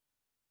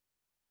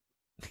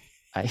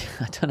 I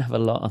don't have a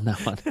lot on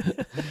that one.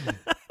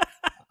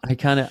 I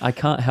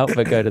can't help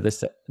but go to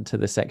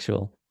the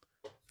sexual.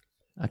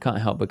 I can't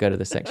help but go to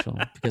the sexual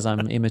because I'm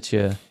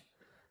immature.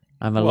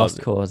 I'm a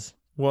lost cause.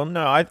 Well,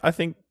 no, I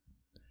think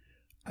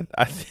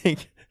I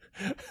think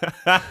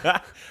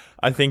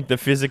the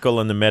physical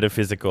and the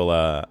metaphysical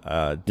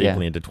are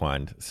deeply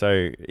intertwined.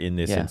 So in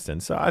this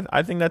instance, so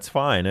I think that's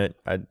fine.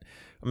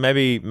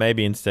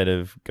 Maybe instead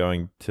of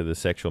going to the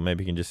sexual,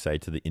 maybe you can just say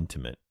to the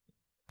intimate.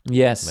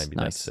 Yes, maybe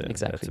nice.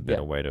 Exactly. That's a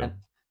better way to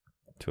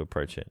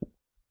approach it.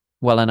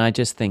 Well, and I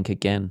just think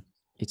again,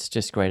 it's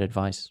just great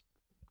advice.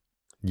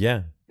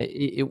 Yeah.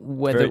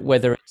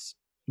 Whether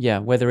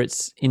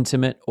it's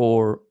intimate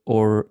or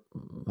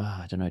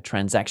I don't know,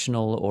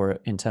 transactional or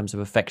in terms of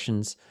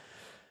affections.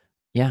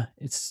 Yeah,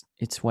 it's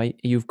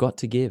you've got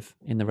to give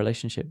in the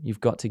relationship.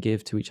 You've got to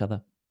give to each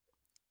other,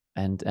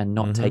 and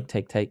not take.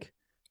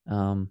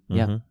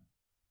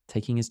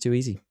 Taking is too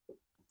easy.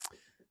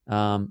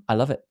 I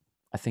love it.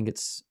 I think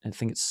it's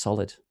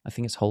solid. I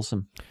think it's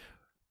wholesome.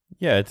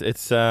 Yeah,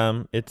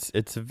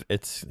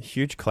 it's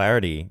huge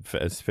clarity,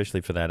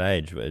 especially for that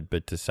age.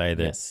 But to say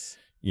that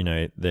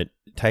that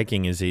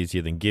taking is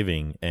easier than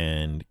giving,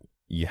 and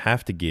you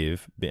have to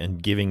give,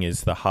 and giving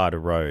is the harder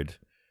road,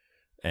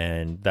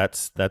 and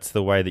that's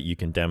the way that you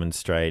can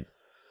demonstrate,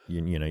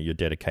 your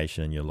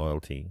dedication and your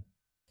loyalty.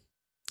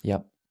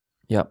 Yep.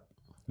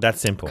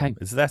 That's simple. Okay.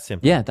 It's that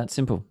simple. Yeah, that's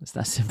simple. It's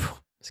that simple.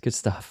 It's good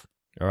stuff.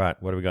 All right,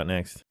 what do we got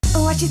next?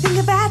 What you think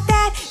about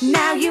that?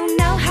 Now you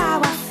know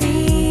how I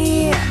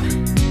feel.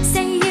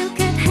 Say you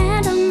could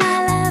handle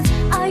my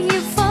love. Are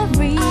you for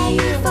real?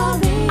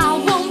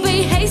 I won't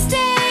be hasty.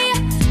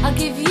 I'll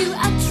give you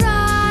a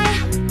try.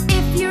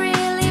 If you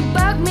really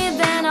bug me,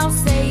 then I'll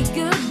say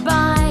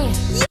goodbye.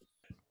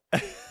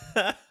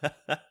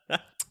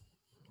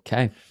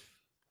 Okay.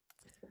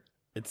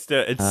 It's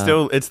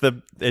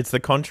the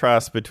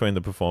contrast between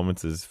the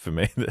performances for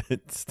me that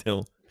it's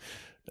still.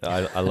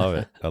 I love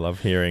it. I love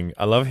hearing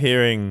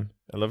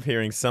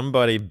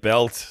somebody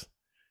belt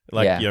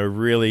a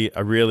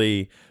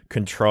really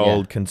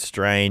controlled,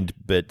 constrained,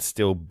 but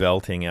still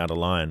belting out a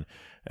line,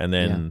 and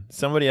then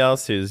somebody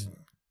else who's,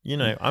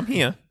 I'm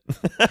here.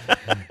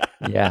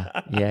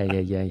 Yeah.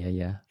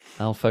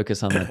 I'll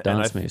focus on the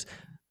dance moves.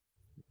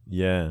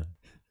 Yeah.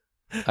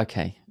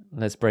 Okay,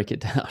 let's break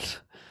it down.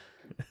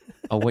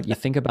 Oh, what you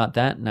think about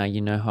that? Now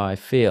you know how I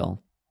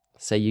feel.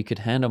 Say you could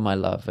handle my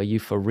love. Are you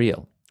for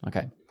real?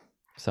 Okay.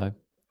 So,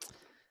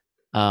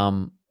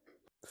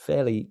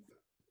 fairly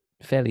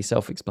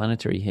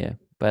self-explanatory here,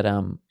 but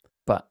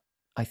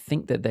I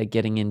think that they're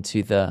getting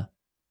into the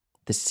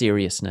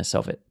seriousness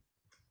of it.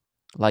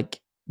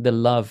 Like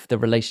the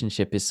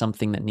relationship is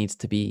something that needs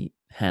to be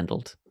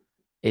handled.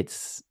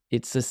 It's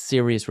a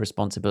serious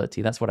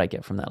responsibility. That's what I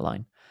get from that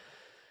line.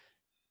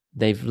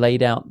 They've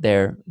laid out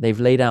their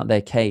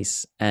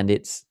case, and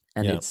it's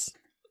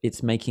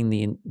making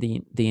the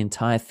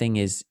entire thing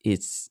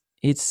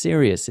it's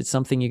serious. It's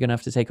something you're going to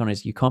have to take on.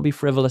 You can't be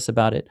frivolous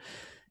about it.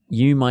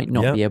 You might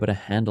not be able to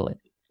handle it.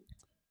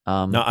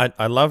 No,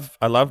 I love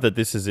that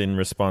this is in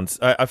response.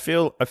 I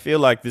feel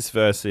like this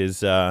verse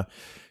is,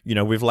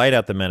 we've laid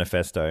out the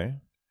manifesto.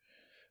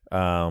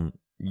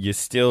 You're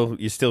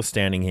still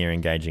standing here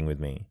engaging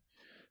with me.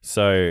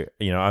 So,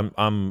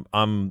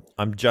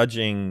 I'm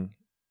judging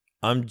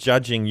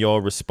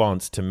your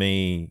response to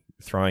me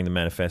throwing the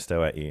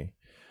manifesto at you.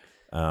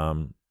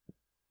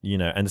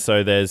 And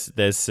so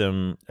there's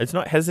some, it's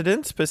not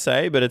hesitance per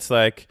se, but it's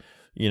like,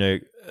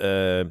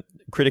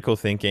 critical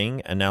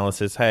thinking,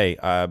 analysis. Hey,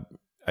 are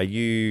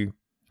you've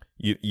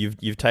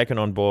taken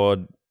on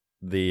board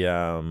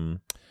the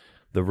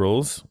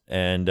rules,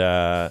 and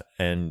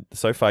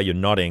so far you're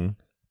nodding,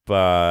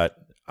 but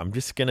I'm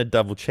just gonna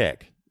double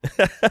check.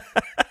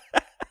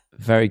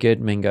 Very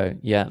good, Mingo.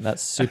 Yeah,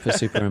 that's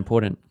super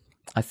important.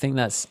 I think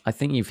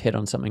you've hit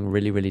on something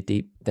really, really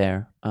deep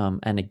there,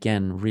 and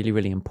again, really,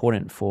 really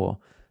important for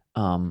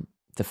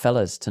the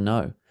fellas to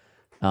know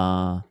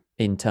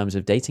in terms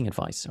of dating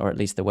advice, or at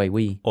least the way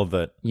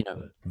that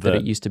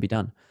it used to be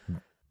done.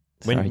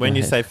 When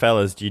you say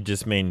fellas, do you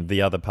just mean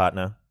the other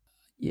partner?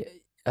 Yeah,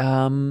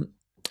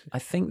 I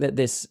think that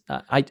this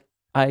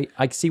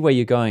I see where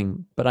you're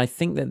going, but I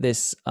think that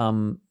this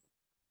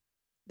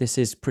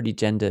is pretty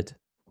gendered,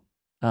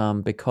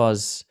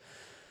 because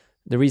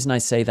the reason I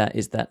say that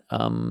is that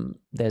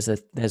there's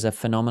a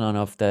phenomenon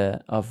of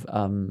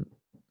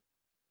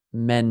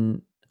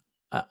men.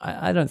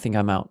 I don't think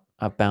I'm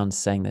outbound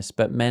saying this,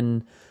 but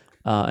men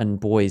and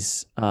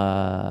boys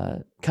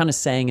kind of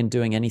saying and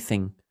doing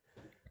anything.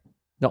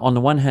 On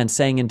the one hand,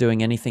 saying and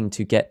doing anything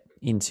to get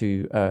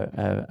into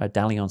a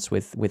dalliance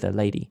with a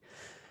lady,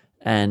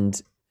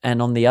 and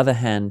and on the other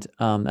hand,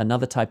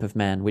 another type of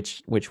man,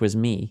 which was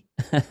me,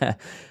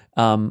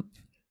 um,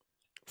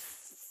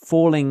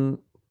 falling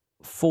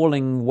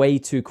way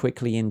too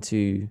quickly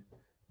into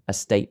a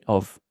state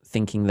of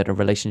thinking that a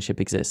relationship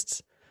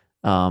exists,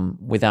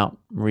 without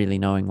really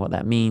knowing what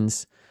that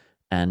means,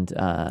 and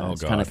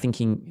kind of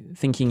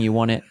thinking you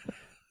want it,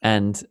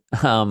 and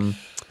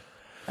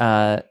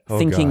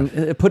putting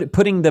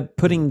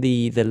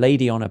the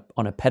lady on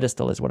a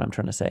pedestal is what I'm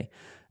trying to say.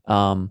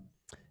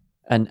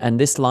 And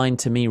this line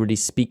to me really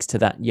speaks to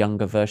that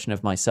younger version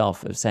of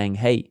myself, of saying,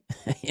 hey,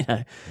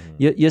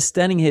 you're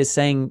standing here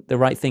saying the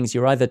right things.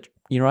 You're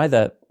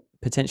either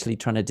potentially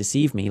trying to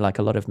deceive me, like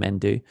a lot of men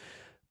do,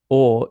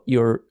 or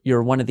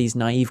you're one of these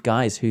naive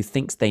guys who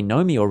thinks they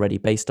know me already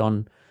based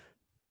on,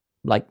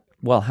 like,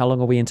 well, how long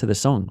are we into the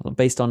song?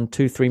 Based on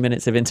 2-3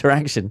 minutes of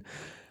interaction.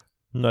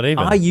 Not even.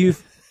 Are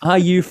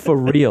you for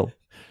real?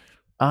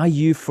 Are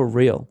you for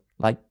real?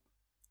 Like,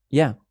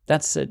 yeah,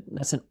 that's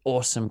an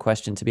awesome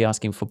question to be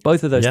asking for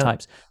both of those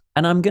types.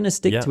 And I'm going to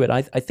stick to it.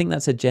 I think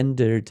that's a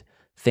gendered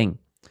thing.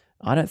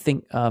 I don't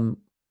think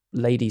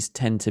ladies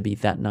tend to be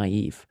that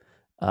naive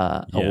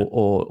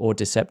or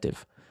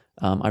deceptive.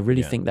 I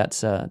really think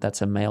that's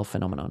a male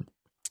phenomenon.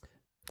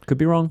 Could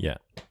be wrong. Yeah.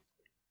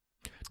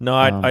 No,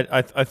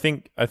 I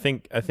think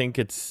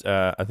it's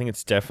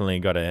definitely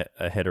got a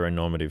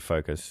heteronormative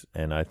focus,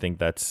 and I think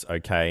that's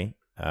okay.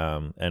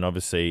 And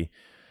obviously,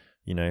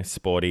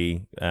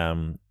 Sporty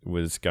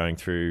was going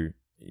through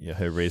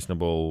her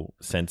reasonable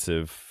sense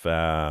of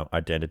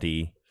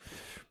identity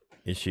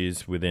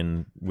issues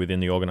within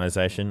the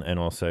organization and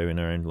also in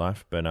her own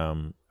life. But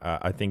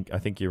I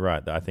think you're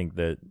right. I think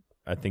the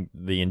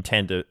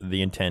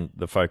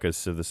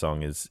focus of the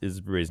song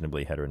is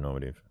reasonably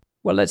heteronormative.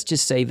 Well, let's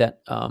just say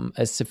that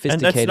as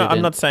sophisticated. And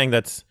I'm not saying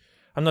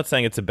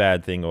it's a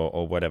bad thing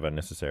or whatever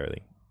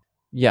necessarily.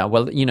 Yeah,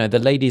 well, the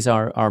ladies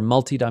are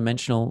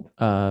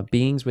multidimensional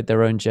beings with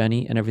their own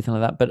journey and everything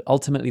like that. But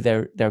ultimately,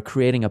 they're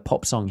creating a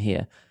pop song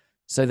here,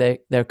 so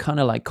they're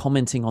kind of like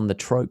commenting on the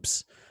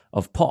tropes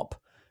of pop,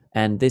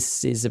 and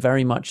this is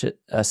very much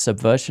a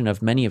subversion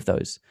of many of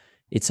those.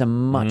 It's a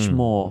much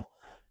more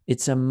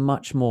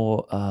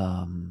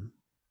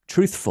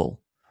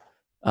truthful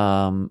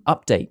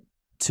update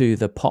to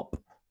the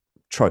pop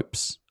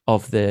tropes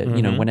of the,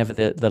 whenever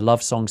the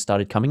love songs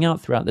started coming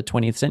out throughout the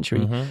 20th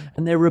century.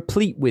 And they're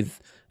replete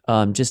with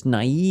just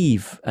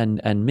naive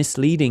and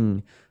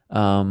misleading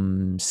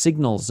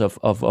signals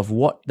of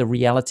what the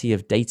reality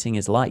of dating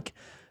is like.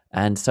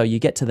 And so you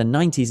get to the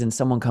 90s and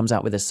someone comes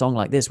out with a song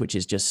like this, which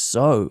is just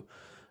so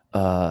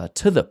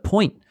to the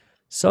point,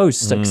 so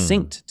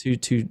succinct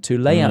to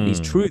lay out these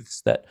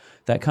truths that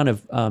kind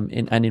of,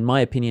 in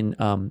my opinion,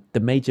 the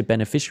major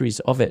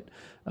beneficiaries of it.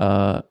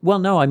 I'm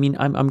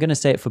going to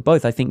say it for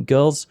both. I think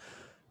girls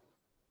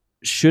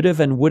should have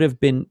and would have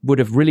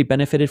really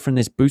benefited from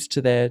this boost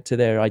to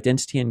their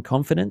identity and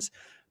confidence,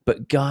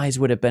 but guys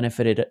would have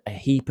benefited a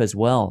heap as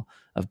well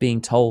of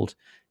being told,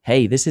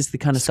 hey, this is the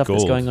kind of stuff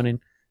that's going on in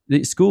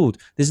schooled.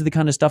 This is the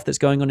kind of stuff that's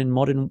going on in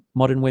modern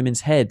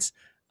women's heads.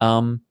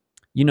 They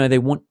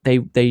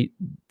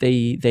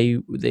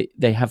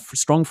have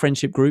strong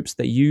friendship groups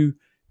that you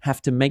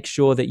have to make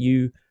sure that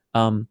you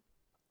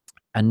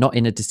and not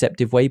in a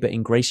deceptive way, but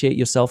ingratiate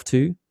yourself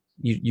to.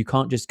 You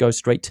can't just go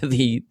straight to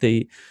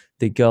the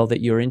girl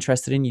that you're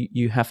interested in.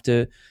 You have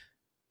to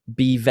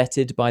be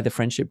vetted by the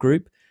friendship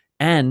group.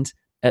 And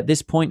at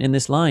this point in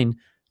this line,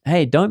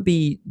 hey, don't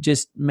be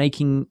just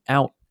making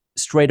out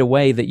straight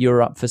away that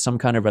you're up for some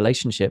kind of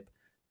relationship.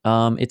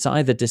 It's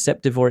either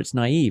deceptive or it's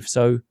naive.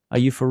 So are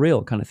you for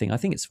real, kind of thing? I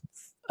think it's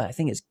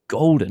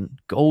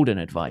golden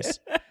advice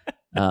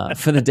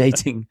for the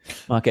dating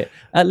market,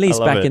 at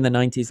least back in the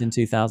 90s and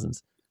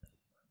 2000s.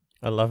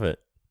 I love it.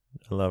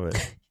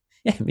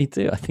 Yeah, me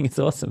too. I think it's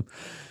awesome.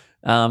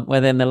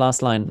 Well, then the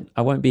last line,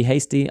 I won't be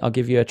hasty. I'll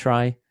give you a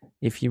try.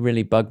 If you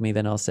really bug me,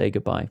 then I'll say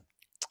goodbye.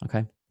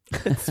 Okay.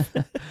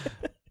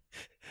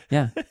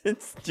 Yeah.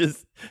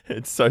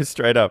 It's so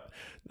straight up.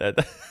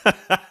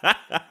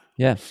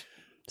 Yeah.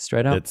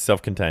 Straight up. It's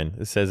self-contained.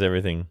 It says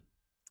everything.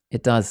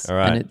 It does. All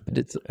right.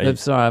 I'm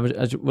sorry.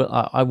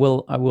 I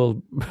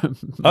will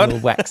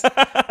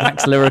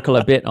wax lyrical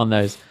a bit on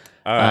those.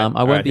 All right.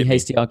 I won't be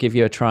hasty. I'll give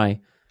you a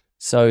try.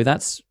 So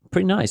that's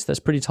pretty nice.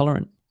 That's pretty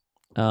tolerant.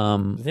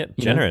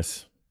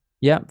 Generous.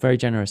 Yeah, very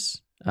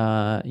generous.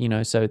 So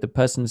the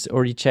person's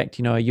already checked,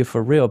 are you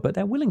for real? But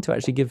they're willing to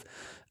actually give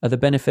the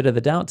benefit of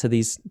the doubt to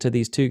these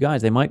two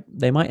guys. They might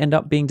end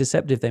up being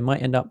deceptive. They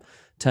might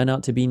turn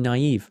out to be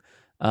naive.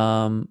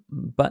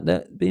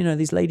 But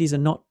these ladies are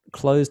not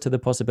closed to the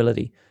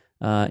possibility.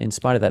 In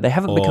spite of that, they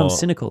haven't become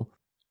cynical.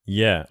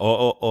 Yeah,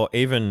 or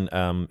even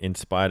in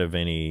spite of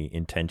any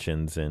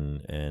intentions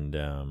and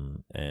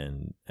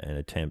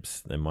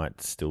attempts, they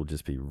might still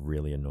just be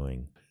really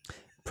annoying.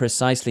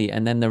 Precisely,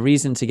 and then the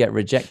reason to get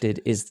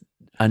rejected is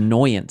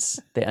annoyance,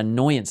 the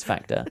annoyance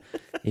factor.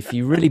 If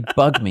you really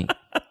bug me,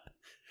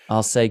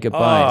 I'll say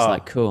goodbye. It's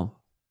like, cool.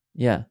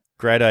 Yeah.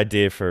 Great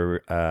idea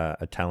for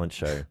a talent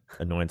show,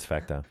 annoyance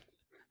factor.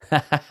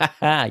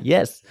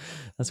 Yes,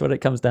 that's what it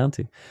comes down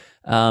to.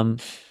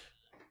 And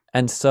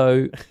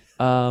so,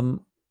 what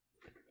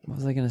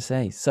was I going to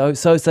say? So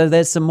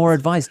there's some more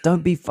advice.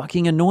 Don't be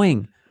fucking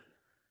annoying.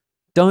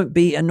 Don't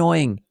be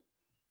annoying.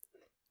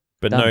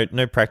 But Done.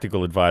 no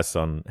practical advice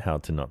on how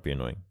to not be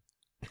annoying.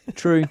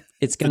 True.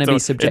 It's going to be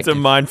subjective. It's a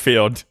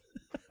minefield.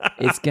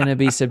 It's going to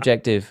be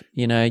subjective.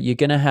 You know, you're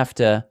going to have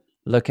to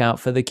look out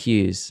for the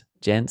cues,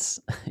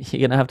 gents. You're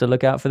going to have to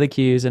look out for the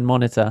cues and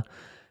monitor.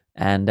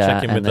 And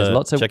check in with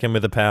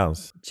the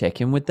pals. Check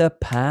in with the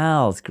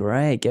pals.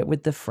 Great. Get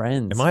with the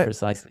friends.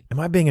 Precisely. Am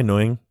I being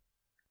annoying?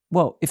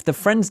 Well, if the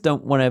friends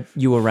don't want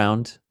you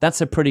around, that's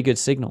a pretty good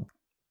signal.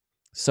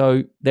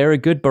 So they're a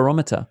good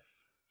barometer.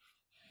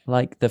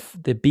 Like the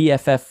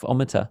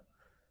BFF-ometer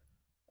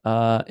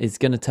is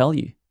going to tell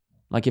you.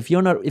 Like if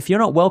you're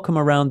not welcome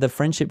around the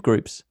friendship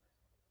groups,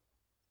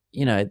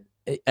 you know,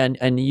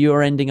 and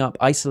you're ending up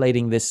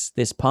isolating this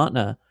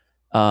partner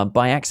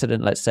by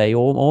accident, let's say,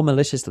 or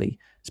maliciously,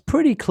 it's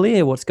pretty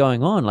clear what's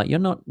going on. Like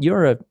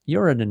you're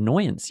an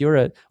annoyance.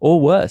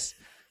 Or worse.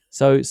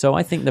 So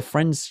I think the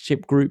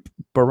friendship group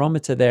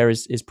barometer there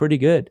is pretty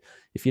good.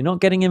 If you're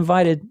not getting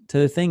invited to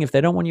the thing, if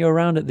they don't want you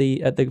around at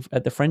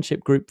the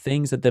friendship group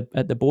things, at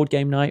the board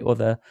game night or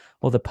the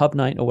pub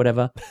night or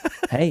whatever,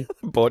 hey,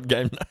 board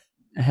game night.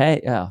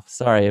 Hey, oh,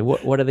 sorry.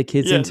 What are the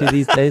kids into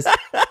these days?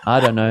 I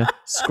don't know.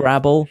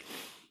 Scrabble.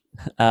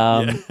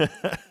 Then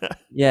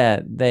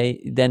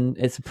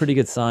it's a pretty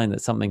good sign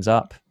that something's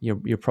up.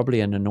 You're probably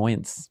an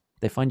annoyance.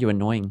 They find you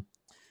annoying.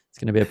 It's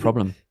going to be a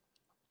problem.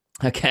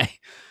 Okay.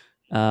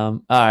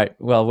 All right.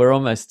 Well,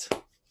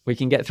 we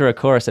can get through a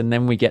chorus and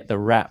then we get the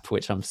rap,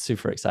 which I'm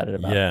super excited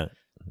about. Yeah.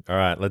 All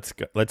right. Let's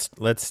go. Let's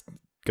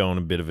go on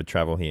a bit of a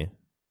travel here.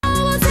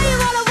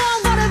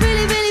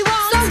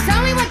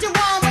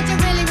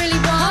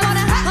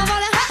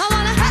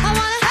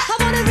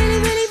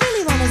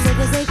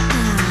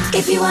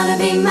 If you wanna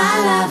be my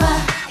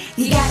lover,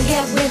 you gotta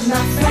get with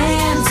my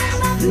friends.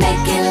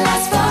 Make it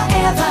last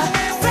forever.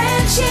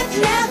 Friendship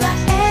never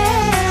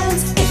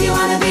ends. If you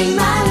wanna be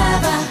my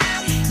lover,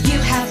 you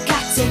have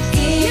got to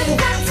give.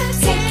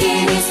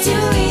 Taking is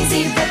too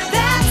easy, but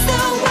that's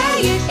the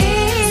way it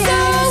is. So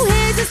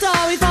here's a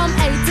story from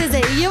A to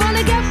Z. You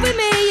wanna get with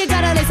me, you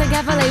gotta listen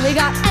carefully. We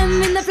got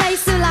M in the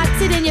place who likes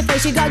it in your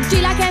face. You got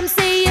G like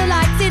MC who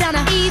likes it on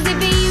a easy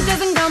V who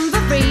doesn't come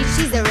for free.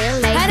 She's a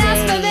real lady. And as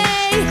for me,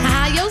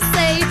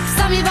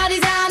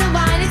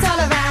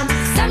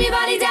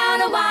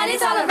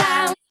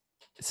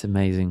 it's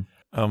amazing.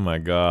 Oh my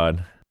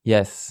God.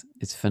 Yes,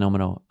 it's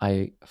phenomenal.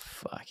 I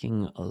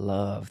fucking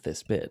love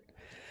this bit.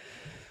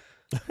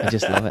 I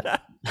just love it.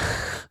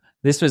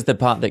 This was the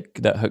part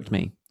that hooked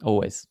me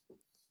always.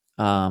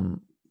 I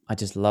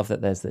just love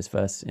that there's this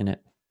verse in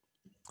it.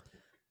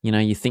 You know,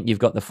 you think you've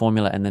got the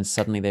formula and then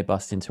suddenly they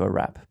bust into a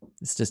rap.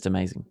 It's just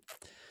amazing.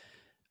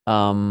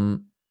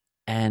 And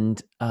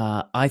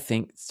I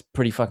think it's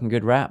pretty fucking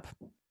good rap.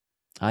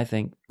 I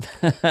think.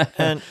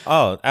 And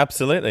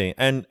absolutely.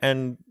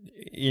 And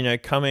you know,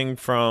 coming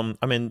from,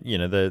 I mean, you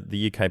know,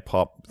 the UK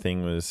pop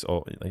thing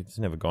it's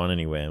never gone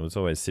anywhere. It was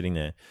always sitting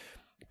there.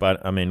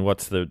 But I mean,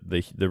 what's the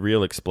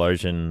real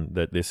explosion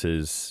that this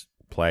is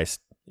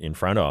placed in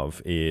front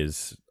of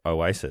is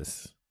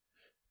Oasis.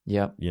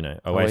 Yep. You know,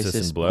 Oasis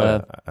and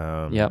Blur.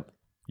 Yep.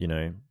 You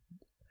know,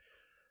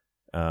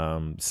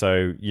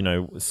 so, you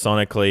know,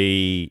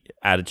 sonically,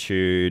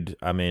 attitude,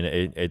 I mean,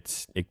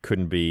 it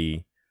couldn't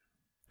be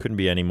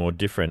any more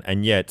different,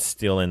 and yet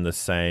still in the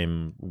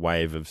same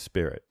wave of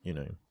spirit, you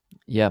know.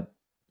 Yep.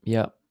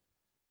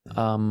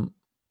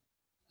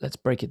 Let's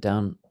break it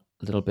down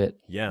a little bit,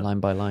 line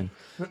by line.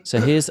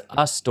 So here's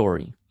a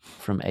story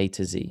from A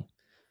to Z.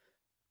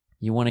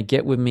 You want to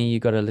get with me, you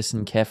got to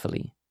listen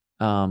carefully.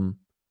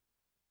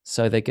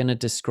 So they're going to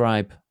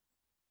describe,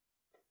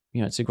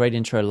 you know, it's a great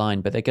intro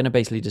line, but they're going to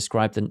basically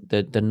describe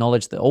the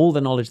knowledge, all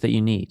the knowledge that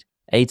you need,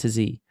 A to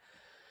Z.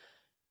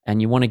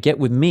 And you want to get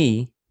with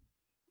me,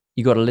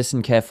 you got to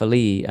listen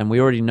carefully. And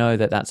we already know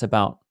that that's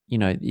about, you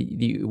know,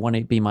 you want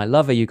to be my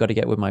lover, you got to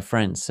get with my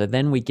friends. So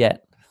then we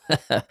get,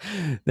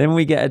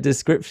 a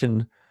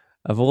description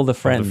of all the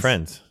friends. Of the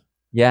friends.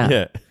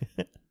 Yeah.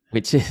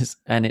 Which is,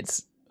 and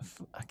it's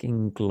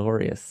fucking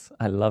glorious.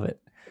 I love it.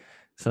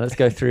 So let's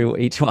go through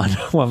each one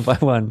by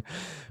one.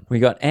 We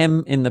got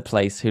M in the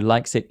place who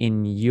likes it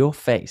in your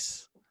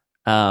face.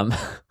 Okay,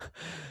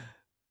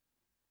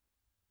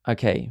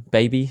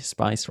 Baby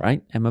Spice,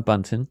 right? Emma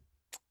Bunton.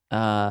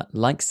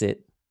 Likes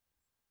it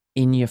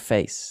in your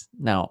face.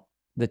 Now,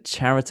 the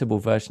charitable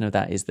version of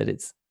that is that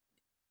it's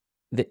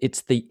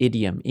the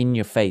idiom in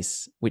your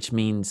face, which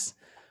means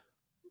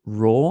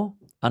raw,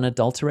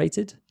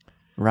 unadulterated,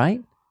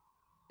 right?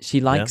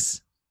 She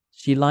likes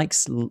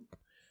things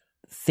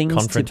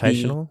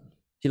confrontational.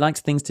 She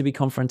likes things to be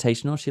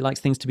confrontational. She likes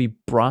things to be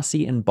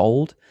brassy and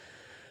bold.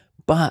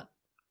 But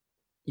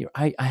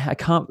I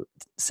can't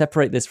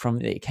separate this from,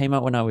 it came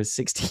out when I was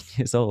 16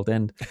 years old,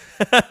 and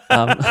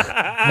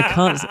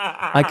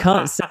I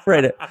can't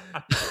separate it.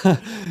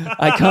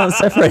 I can't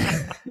separate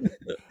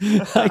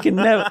it.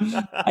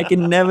 I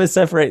can never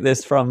separate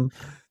this from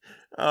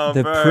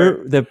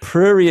the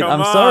prurient.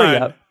 I'm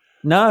sorry.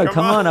 No, Come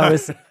come on. on.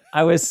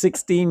 I was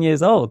 16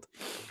 years old.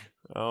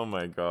 Oh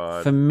my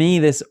god. For me,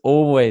 this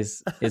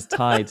always is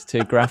tied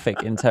to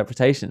graphic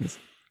interpretations.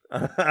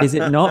 Is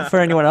it not for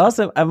anyone else?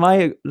 Am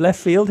I left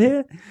field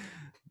here?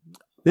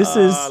 This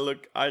is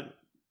look,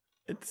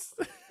 it's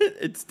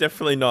it's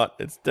definitely not.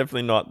 It's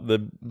definitely not the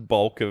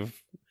bulk of.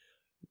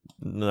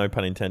 No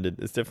pun intended.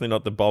 It's definitely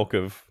not the bulk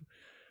of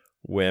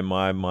where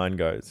my mind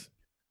goes.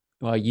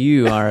 well,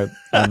 you are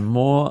a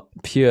more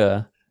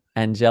pure,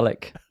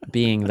 angelic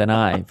being than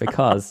I,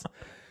 because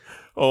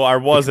Oh, I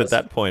was at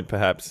that point,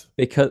 perhaps.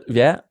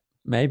 yeah,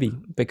 maybe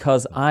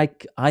because I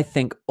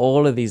think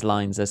all of these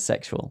lines are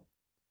sexual.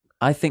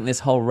 I think this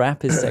whole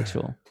rap is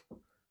sexual,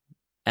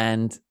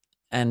 and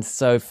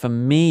so for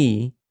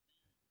me,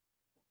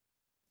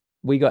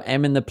 we got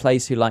M in the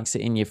place who likes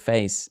it in your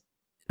face.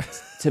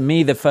 To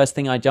me, the first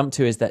thing I jump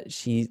to is that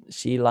she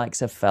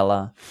likes a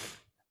fella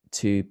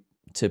to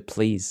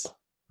please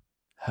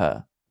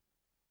her.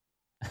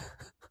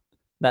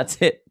 That's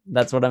it.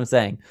 That's what I'm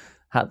saying.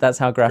 That's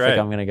how graphic Great.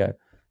 I'm going to go.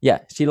 Yeah,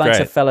 she likes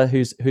a Great. fella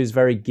who's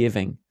very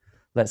giving.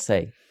 Let's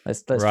say.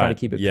 Let's try to Right,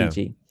 keep it yeah.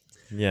 PG.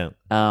 Yeah.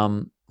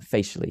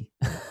 Facially.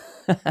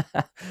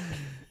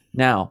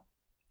 Now,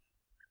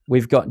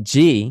 we've got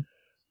G.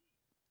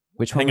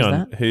 Which one Hang was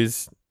on.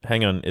 that?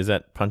 Hang on. Is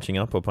that punching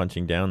up or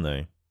punching down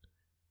though?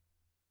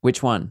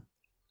 Which one?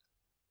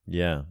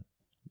 Yeah.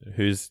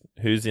 Who's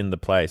in the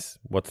place?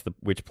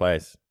 Which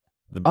place?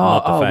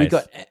 Not the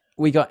face.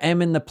 we got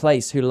M in the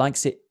place who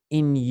likes it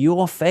in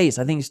your face.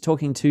 I think he's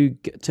talking to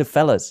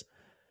fellas.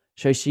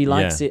 So she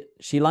likes it.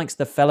 She likes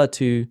the fella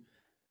to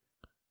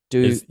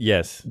do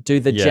Yes. do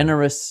the Yeah.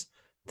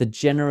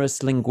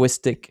 generous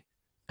linguistic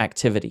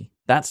activity.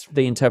 That's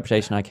the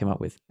interpretation I came up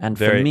with. And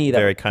Very for me,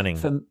 very cunning.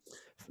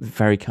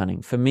 very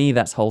cunning. For me,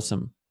 that's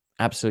wholesome.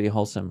 Absolutely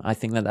wholesome. I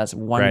think that's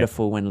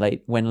wonderful when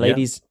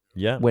ladies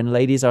Yeah. when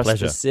ladies are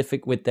Pleasure.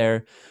 specific with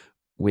their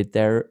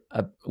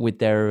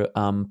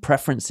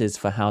preferences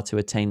for how to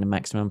attain the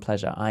maximum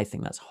pleasure. I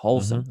think that's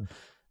wholesome,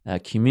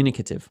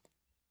 communicative.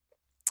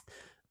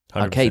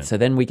 100%. Okay, so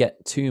then we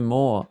get two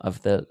more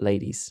of the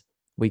ladies.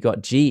 We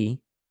got G.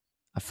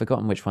 I've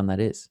forgotten which one that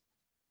is.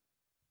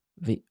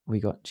 We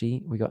got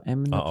G. We got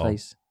M in the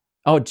place.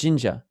 Oh,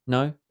 Ginger.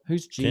 No,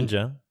 who's G?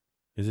 Ginger.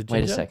 Is it Ginger?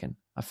 Wait a second.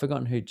 I've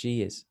forgotten who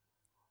G is.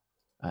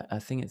 I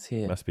think it's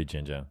here. Must be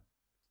Ginger.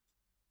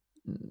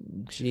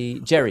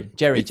 Jerry. So-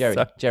 Jerry.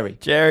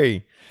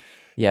 Jerry.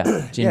 Yeah,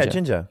 Ginger. Yeah,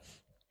 Ginger.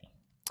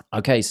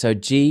 Okay, so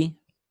G.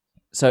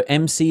 So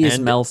MC is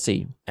And- Mel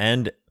C.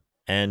 And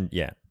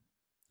yeah.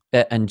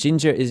 And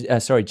Ginger is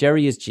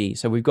Jerry is G.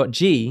 So we've got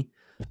G,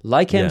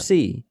 like Yeah.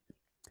 MC,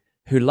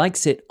 who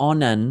likes it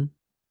on an.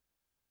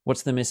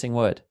 What's the missing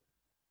word?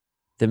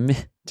 Do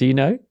you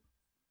know?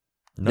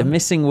 No. The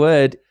missing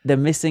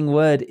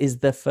word is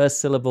the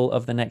first syllable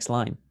of the next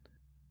line.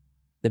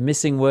 The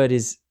missing word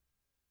is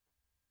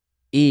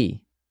E.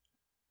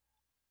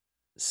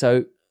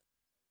 So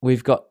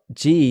we've got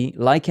G,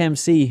 like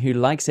MC, who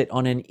likes it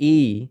on an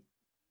E.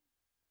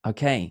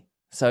 Okay,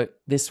 so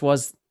this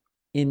was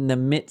in the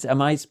midst.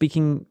 Am I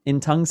speaking in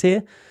tongues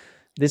here?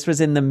 This was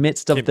in the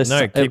midst of the.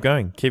 No, keep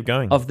going. Keep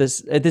going. Of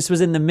this, this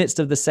was in the midst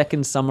of the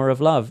second Summer of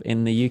Love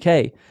in the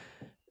UK.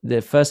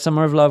 The first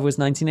Summer of Love was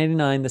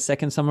 1989. The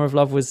second Summer of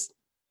Love was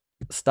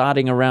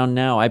starting around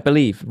now, I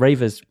believe.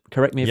 Ravers,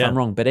 correct me if Yeah. I'm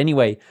wrong. But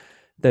anyway,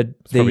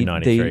 It's probably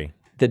 93.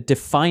 the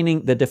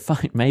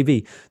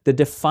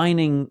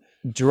defining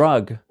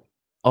drug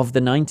of the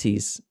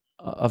 90s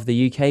of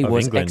the UK Of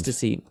was England.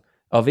 ecstasy.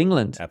 Of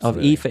England, Absolutely.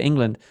 of E for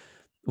England,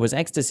 was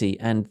ecstasy,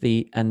 and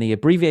the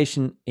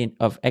abbreviation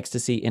of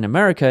ecstasy in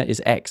America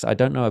is X. I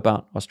don't know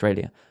about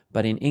Australia,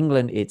 but in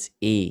England it's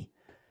E.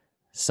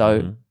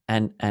 So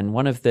and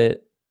one of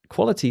the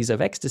qualities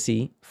of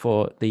ecstasy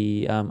for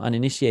the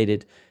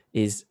uninitiated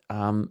is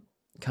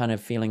kind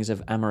of feelings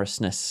of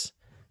amorousness.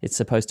 It's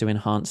supposed to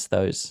enhance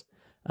those,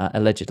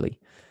 allegedly,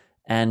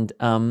 and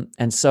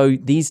so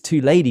these two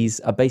ladies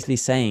are basically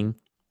saying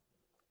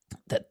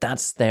that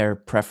that's their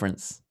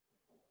preference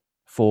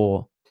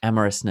for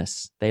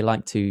amorousness. They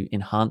like to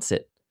enhance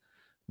it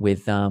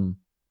with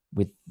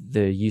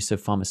the use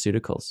of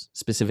pharmaceuticals,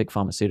 specific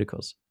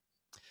pharmaceuticals,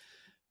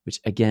 which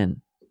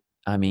again,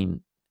 I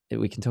mean,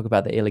 we can talk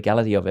about the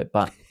illegality of it,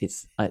 but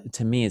it's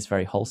to me, it's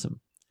very wholesome,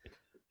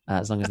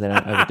 as long as they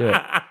don't overdo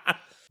it.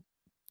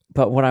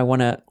 But what I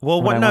want to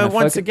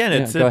once again,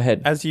 it's go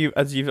ahead. As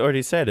you've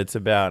already said, it's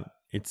about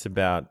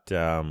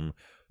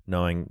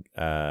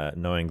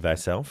knowing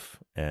thyself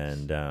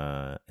and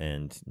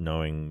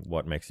knowing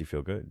what makes you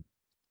feel good,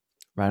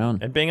 Right on.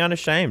 and being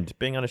unashamed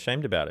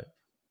about it.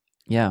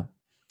 Yeah.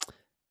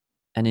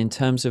 And in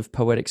terms of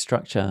poetic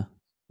structure,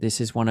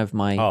 this is one of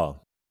my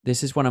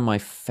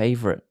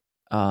favorite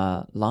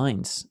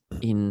lines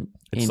in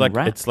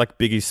rap. It's like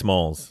Biggie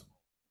Smalls.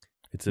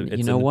 It's a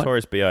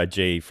Notorious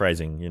B.I.G.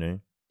 phrasing, you know.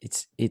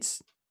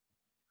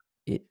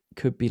 It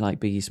could be like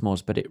Biggie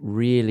Smalls, but it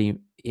really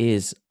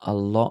is a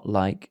lot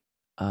like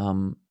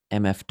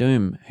MF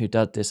Doom, who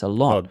did this a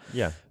lot. Oh,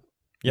 yeah,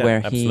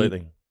 where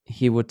absolutely.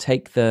 he would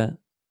take the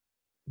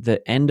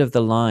end of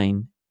the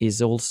line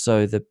is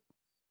also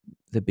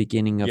the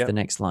beginning of Yep. the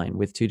next line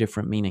with two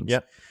different meanings.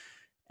 Yep.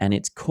 And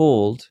it's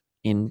called,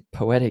 in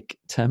poetic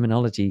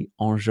terminology,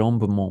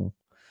 enjambement.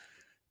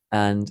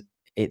 And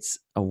it's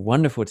a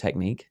wonderful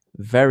technique,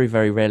 very,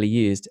 very rarely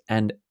used,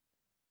 and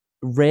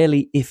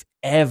rarely, if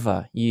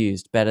ever,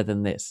 used better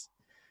than this,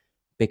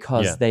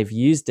 because Yeah. they've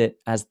used it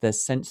as the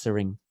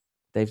censoring.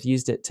 They've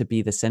used it to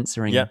be the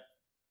censoring Yeah.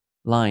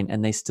 line,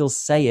 and they still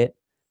say it,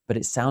 but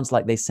it sounds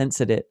like they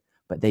censored it,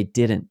 but they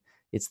didn't.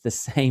 It's the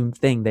same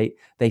thing.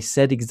 They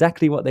said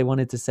exactly what they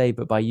wanted to say,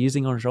 but by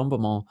using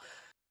enjambement,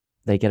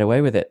 they get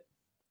away with it.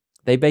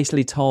 They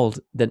basically told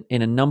that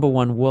in a number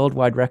one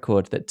worldwide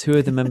record that two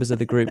of the members of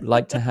the group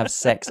like to have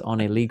sex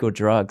on illegal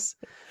drugs,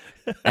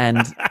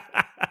 and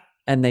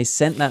they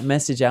sent that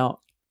message out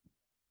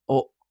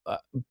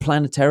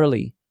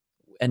planetarily,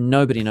 and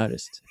nobody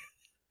noticed.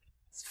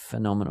 It's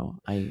phenomenal.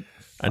 And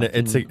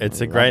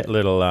it's a great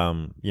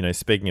little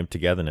speaking of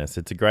togetherness,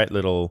 it's a great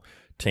little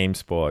team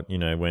sport.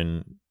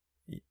 When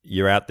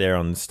you're out there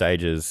on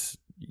stages,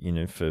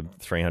 for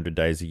 300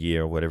 days a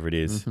year or whatever it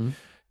is,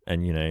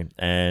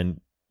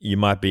 and you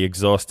might be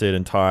exhausted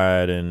and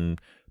tired and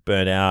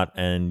burnt out,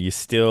 and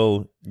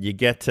you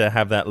get to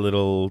have that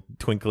little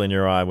twinkle in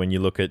your eye when you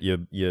look at your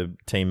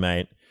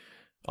teammate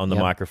on the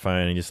microphone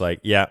and you're just like,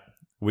 yeah,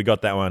 we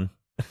got that one.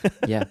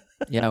 yeah,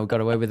 we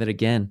got away with it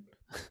again.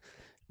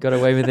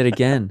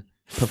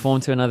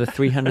 Performed to another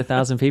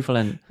 300,000 people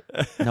and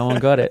no one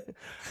got it.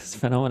 It's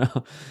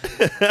phenomenal.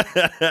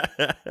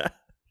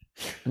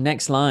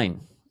 Next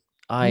line,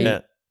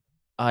 I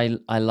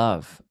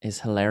love, is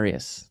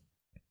hilarious.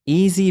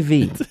 Easy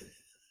V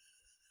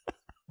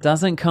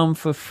doesn't come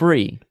for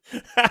free.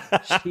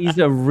 She's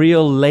a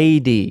real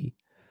lady.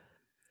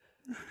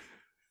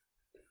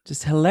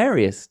 Just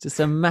hilarious. Just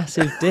a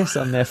massive diss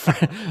on their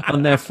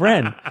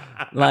friend.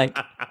 Like,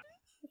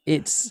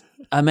 it's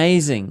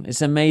amazing.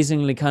 It's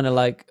amazingly kind of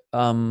like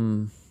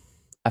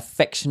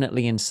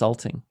affectionately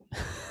insulting.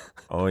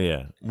 Oh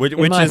yeah,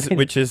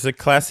 which is a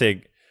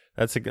classic.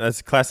 That's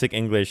a classic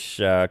English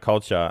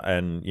culture,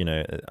 and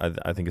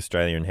I think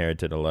Australia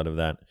inherited a lot of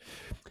that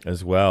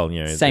as well.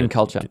 Same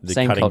culture,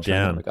 same cutting culture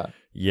down. in that regard.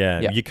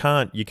 Yeah,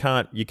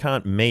 you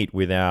can't meet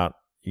without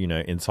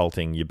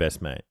insulting your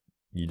best mate.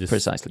 You just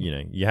Precisely.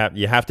 You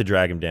have to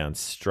drag him down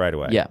straight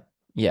away.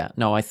 Yeah.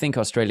 No, I think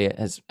Australia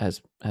has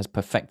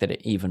perfected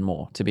it even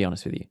more, to be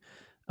honest with you.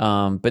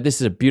 But this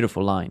is a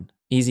beautiful line.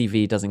 Easy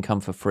V doesn't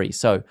come for free.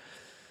 So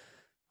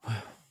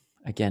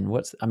again,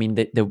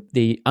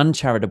 the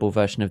uncharitable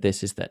version of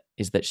this is that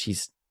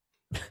she's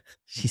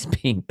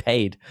being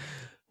paid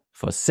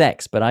for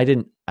sex, but I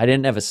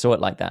didn't ever saw it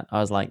like that. I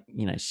was like,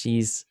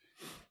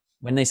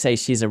 when they say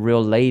she's a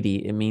real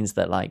lady, it means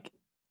that, like,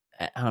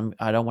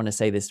 I don't want to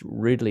say this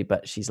rudely,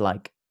 but she's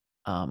like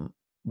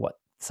what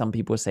some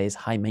people say is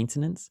high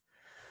maintenance.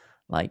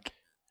 Like,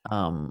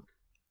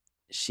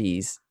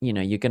 she's,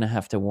 you're going to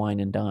have to wine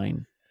and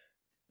dine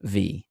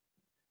V.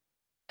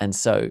 And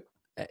so,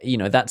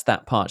 that's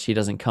that part. She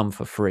doesn't come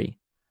for free.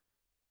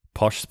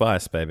 Posh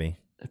Spice, baby.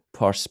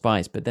 Posh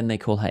Spice. But then they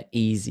call her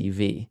Easy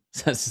V.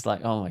 So it's just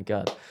like, oh my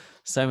God,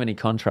 so many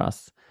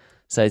contrasts.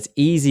 So it's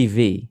Easy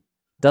V.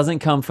 Doesn't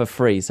come for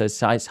free. So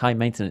it's high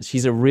maintenance.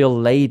 She's a real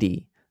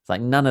lady. It's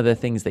like none of the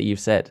things that you've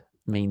said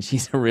mean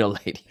she's a real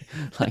lady.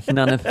 Like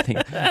none of the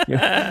things.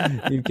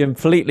 You've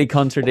completely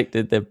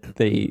contradicted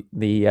the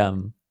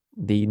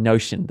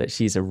notion that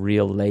she's a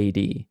real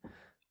lady.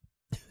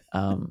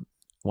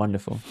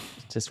 Wonderful.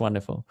 Just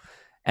wonderful.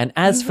 And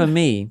as for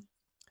me,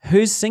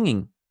 who's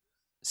singing?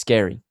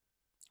 Scary,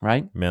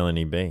 right?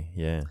 Melanie B.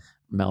 Yeah.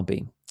 Mel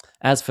B.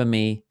 As for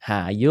me,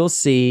 you'll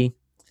see.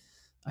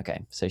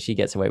 Okay, so she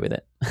gets away with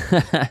it.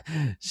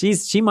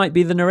 She might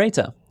be the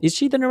narrator. Is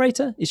she the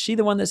narrator? Is she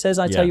the one that says,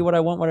 I tell you what I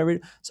want, whatever?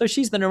 So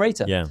she's the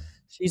narrator. Yeah.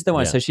 She's the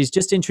one. Yeah. So she's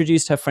just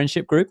introduced her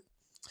friendship group.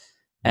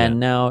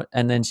 And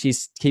then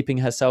she's keeping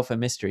herself a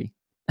mystery.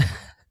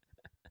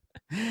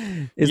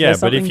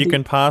 But if you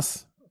can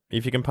pass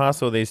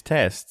all these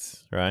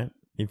tests, right?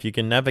 If you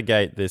can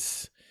navigate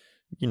this,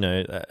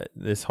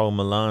 this whole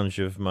melange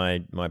of my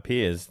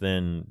peers,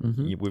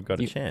 then we've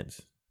got a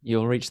chance.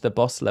 You'll reach the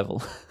boss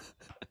level.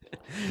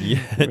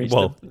 Yeah,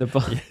 well, the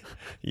boss.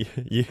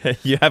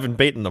 You haven't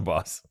beaten the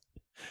boss.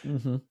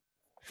 Mm-hmm.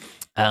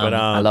 But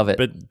I love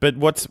it. But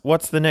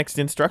what's the next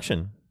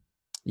instruction?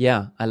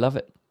 Yeah, I love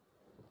it.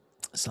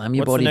 Slam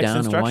your body down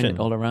and wind it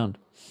all around.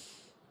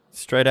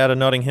 Straight out of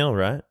Notting Hill,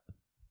 right?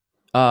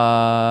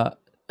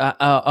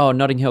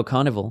 Notting Hill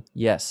Carnival.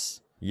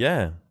 Yes.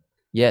 Yeah.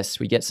 Yes,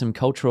 we get some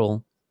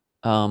cultural.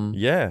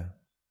 Yeah.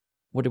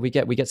 What do we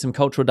get? We get some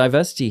cultural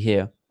diversity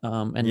here.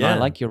 I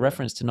like your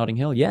reference to Notting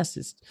Hill. Yes,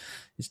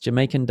 it's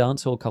Jamaican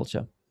dancehall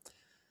culture,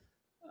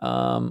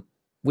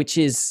 which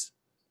is,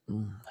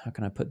 how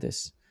can I put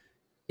this?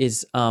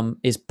 Is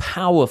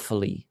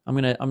powerfully. I'm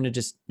gonna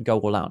just go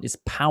all out. It's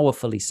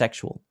powerfully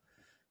sexual.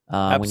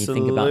 When you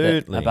think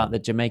about the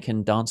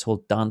Jamaican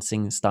dancehall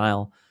dancing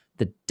style,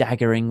 the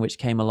daggering which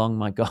came along.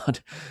 My God,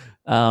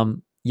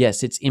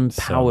 yes, it's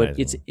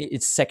empowered. So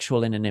it's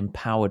sexual in an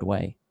empowered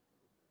way.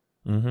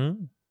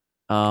 Mm-hmm.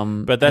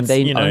 But that's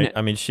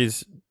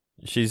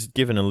she's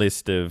given a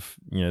list of,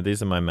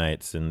 these are my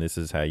mates and this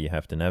is how you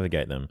have to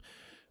navigate them.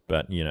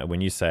 But,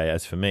 when you say,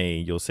 as for me,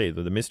 you'll see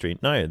the mystery.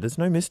 No, there's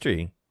no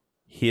mystery.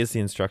 Here's the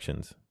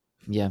instructions.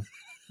 Yeah.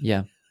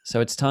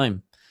 So it's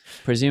time.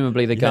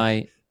 Presumably the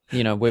guy,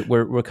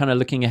 we're kind of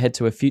looking ahead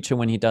to a future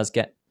when he does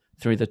get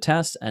through the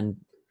test, and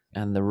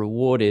the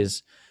reward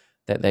is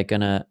that they're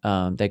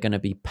gonna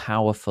be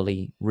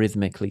powerfully,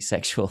 rhythmically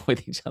sexual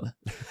with each other.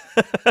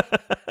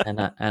 and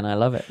I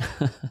love it.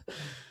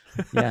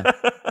 Yeah.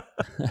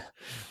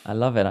 I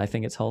love it. I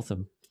think it's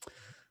wholesome.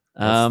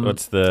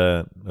 What's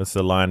the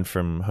line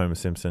from Homer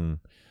Simpson?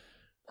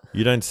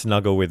 You don't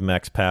snuggle with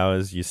Max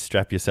Powers, you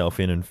strap yourself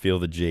in and feel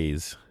the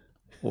G's.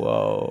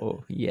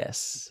 Whoa,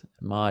 yes.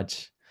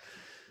 Marge.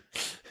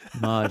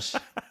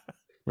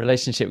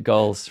 Relationship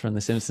goals from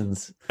The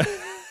Simpsons.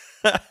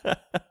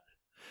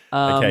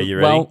 Okay, you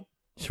ready? Well,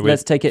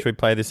 let's take it. Should we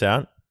play this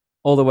out?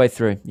 All the way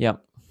through,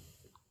 yep.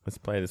 Let's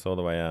play this all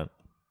the way out.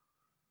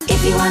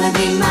 If you wanna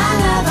be my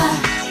lover,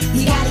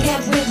 you gotta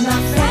get with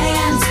my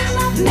friends.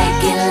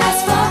 Make it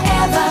last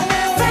forever.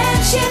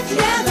 Friendship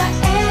never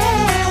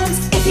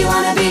ends. If you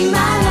wanna be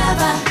my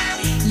lover,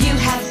 you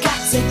have got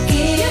to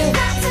give.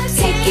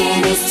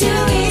 Taking is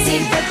too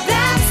easy, but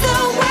that's the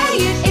way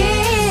it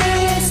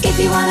is. If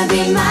you wanna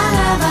be my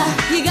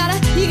lover, you gotta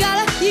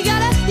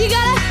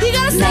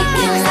make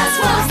it last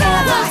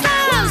forever.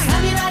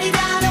 Slap your body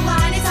down, the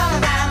wine is all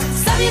around.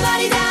 Slap your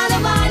body down, the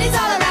wine is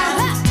all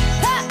around.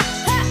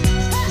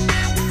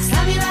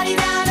 Slap your body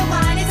down, the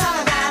wine is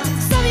all around.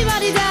 Slap your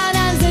body down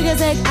and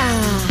zig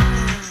ah.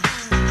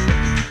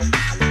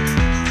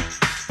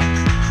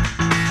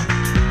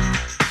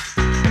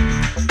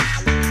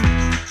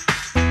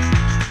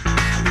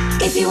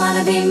 If you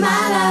wanna be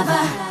my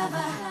lover.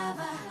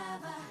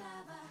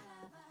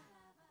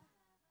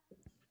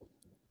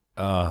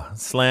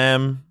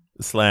 Slam,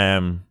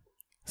 slam,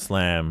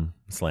 slam,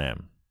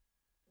 slam.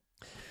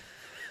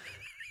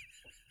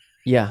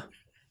 Yeah.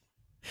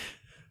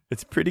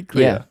 It's pretty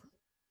clear.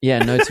 Yeah,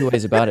 no two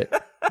ways about it.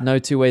 No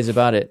two ways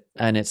about it.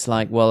 And it's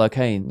like, well,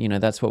 okay,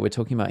 that's what we're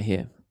talking about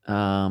here.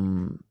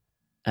 And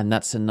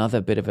that's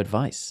another bit of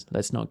advice.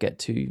 Let's not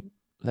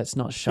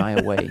shy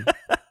away.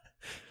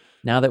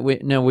 Now that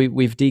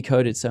we've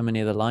decoded so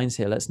many of the lines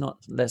here, let's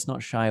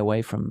not shy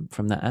away from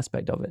that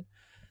aspect of it.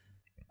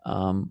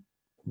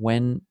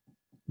 When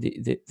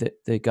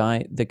the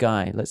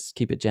guy, let's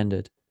keep it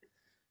gendered.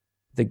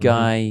 The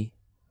guy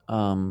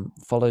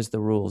follows the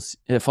rules,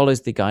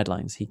 follows the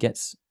guidelines. He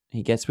gets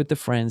with the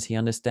friends. He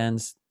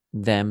understands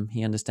them.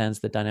 He understands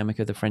the dynamic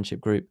of the friendship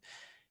group.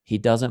 He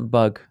doesn't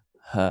bug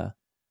her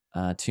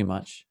too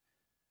much,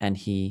 and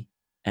he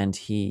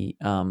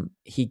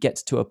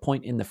gets to a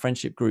point in the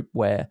friendship group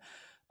where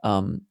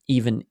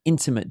even he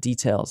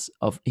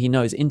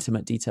knows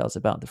intimate details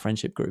about the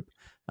friendship group.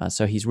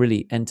 So he's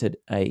really entered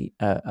a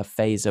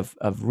phase of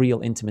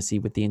real intimacy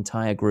with the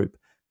entire group,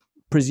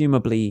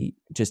 presumably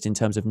just in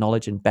terms of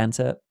knowledge and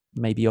banter,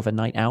 maybe of a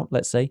night out,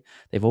 let's say.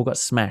 They've all got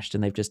smashed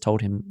and they've just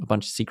told him a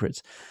bunch of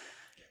secrets.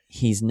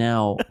 He's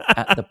now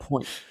at the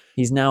point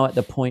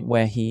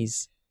where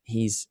he's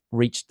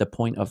reached the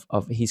point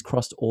of he's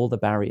crossed all the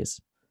barriers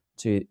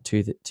to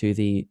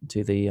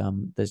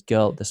this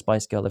girl, the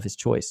spice girl of his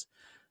choice,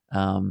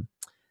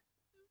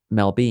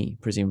 Mel B,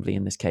 presumably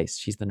in this case.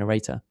 She's the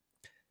narrator.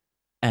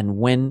 And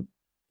when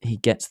he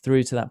gets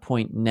through to that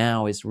point,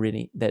 now is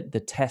really that the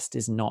test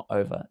is not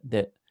over.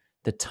 That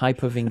the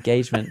type of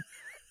engagement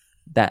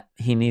that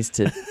he needs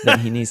to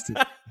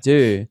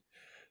do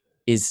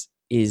is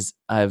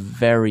a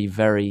very,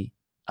 very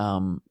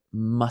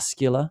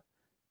muscular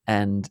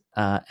and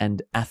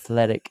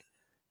athletic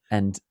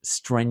and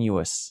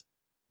strenuous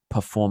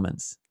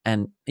performance,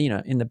 and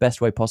in the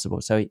best way possible.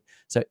 So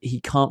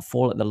he can't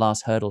fall at the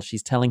last hurdle.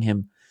 She's telling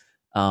him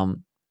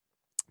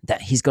that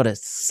he's got to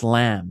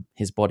slam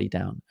his body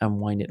down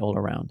and wind it all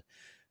around.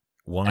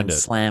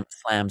 Slam.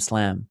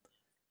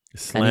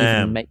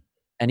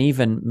 And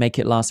even make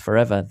it last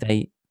forever.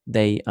 They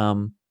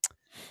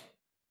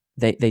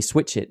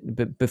switch it.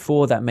 But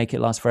before that, make it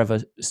last forever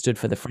stood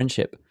for the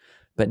friendship.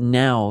 But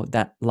now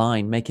that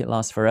line, make it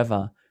last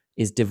forever,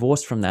 is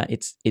divorced from that.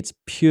 It's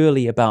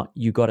purely about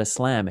you got to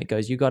slam. It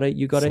goes you got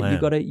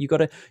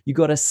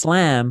to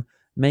slam,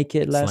 make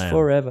it last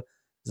forever.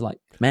 It's like,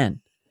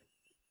 man,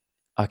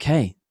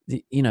 okay,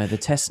 the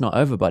test's not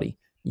over, buddy.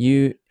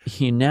 You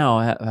now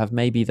have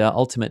maybe the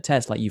ultimate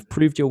test. Like, you've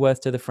proved your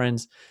worth to the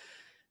friends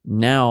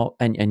now,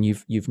 and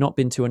you've not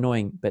been too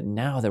annoying. But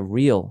now the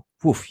real,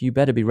 you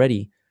better be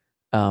ready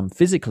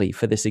physically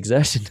for this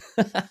exertion.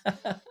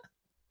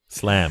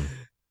 Slam.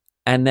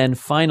 And then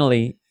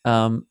finally,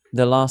 pretty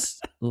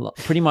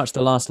much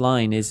the last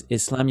line is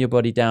slam your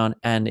body down,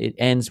 and it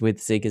ends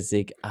with zig a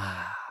zig.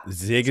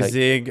 Zig a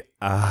zig.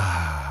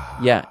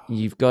 Yeah,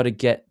 you've got to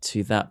get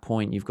to that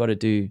point. You've got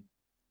to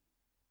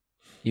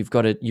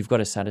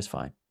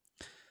satisfy.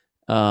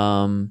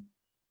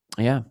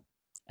 Yeah.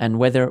 And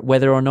whether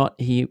or not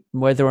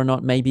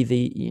maybe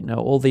the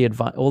all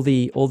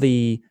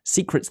the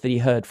secrets that he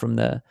heard from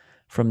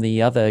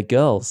the other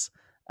girls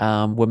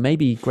were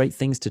maybe great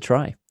things to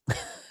try.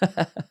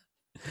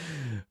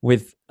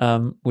 with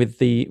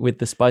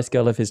the Spice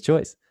Girl of his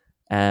choice,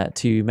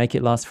 to make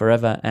it last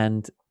forever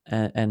and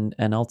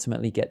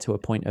ultimately get to a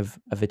point of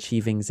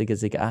achieving Zigga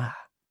Zigga.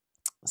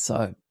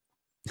 So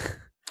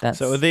that's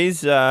So are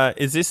these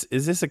is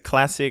this a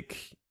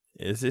classic?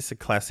 Is this a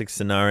classic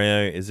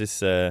scenario? Is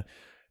this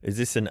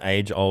an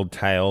age-old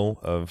tale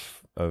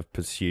of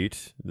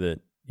pursuit that,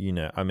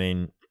 I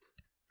mean,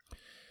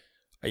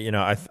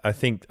 I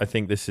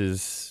think this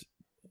is,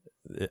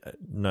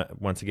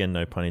 once again,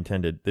 no pun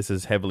intended, this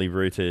is heavily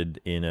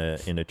rooted in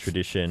a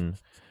tradition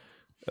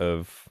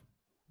of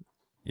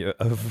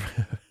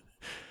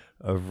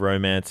of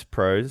romance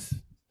prose,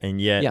 and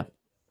yet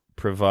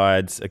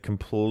provides a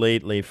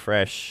completely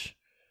fresh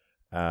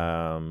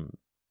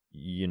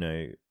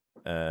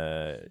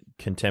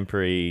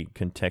contemporary,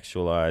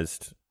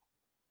 contextualized,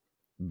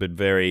 but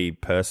very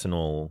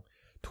personal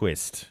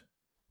twist.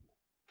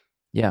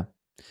 I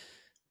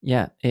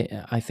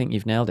think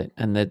you've nailed it.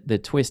 And the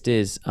twist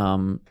is,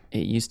 it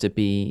used to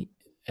be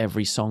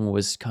every song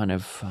was kind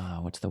of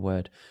what's the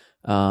word?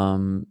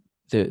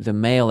 The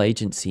male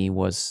agency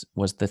was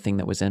the thing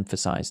that was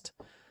emphasized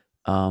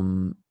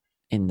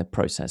in the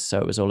process. So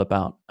it was all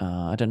about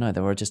I don't know.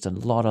 There were just a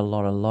lot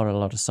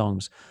of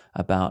songs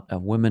about a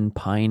woman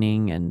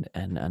pining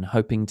and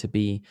hoping to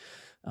be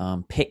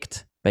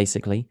picked,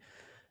 basically.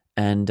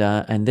 And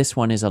this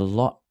one is a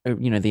lot.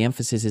 The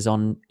emphasis is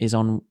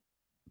on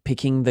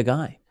picking the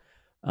guy,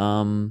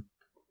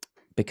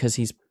 because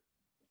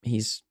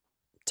he's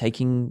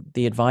taking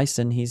the advice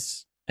and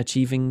he's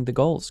achieving the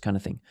goals, kind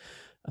of thing.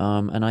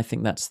 And I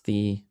think that's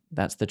the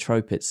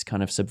trope it's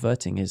kind of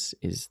subverting is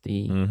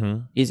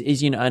and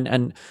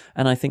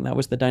I think that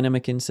was the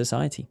dynamic in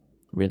society,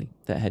 really,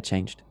 that had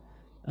changed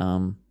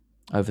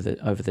over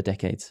the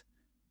decades.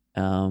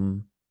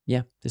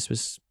 This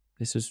was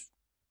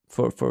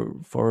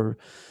for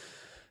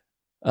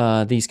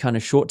these kind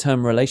of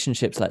short-term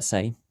relationships, let's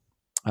say,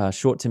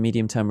 short to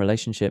medium-term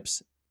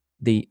relationships.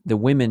 The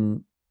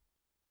women,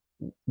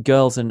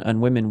 girls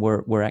and women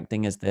were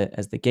acting as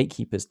the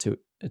gatekeepers to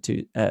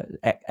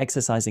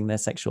exercising their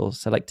sexual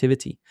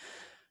selectivity,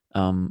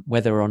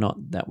 whether or not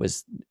that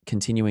was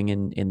continuing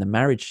in the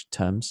marriage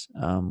terms,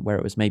 where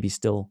it was maybe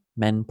still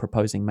men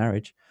proposing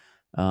marriage.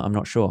 I'm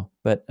not sure,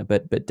 but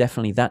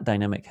definitely that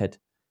dynamic had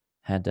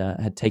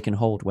taken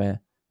hold,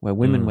 where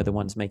women were the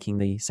ones making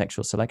the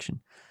sexual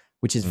selection,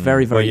 which is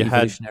very, very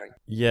evolutionary.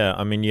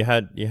 I mean, you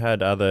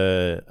had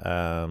other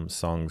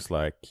songs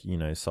like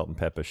Salt and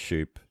Pepper,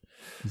 Shoop.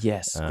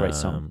 Yes, great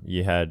song.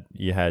 You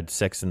had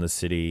Sex in the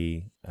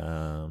City.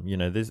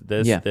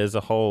 There's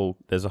a whole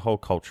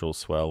cultural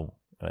swell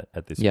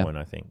at this point,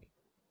 I think.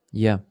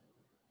 Yeah.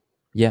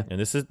 And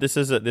this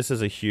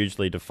is a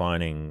hugely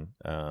defining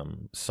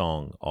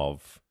song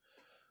of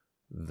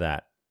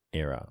that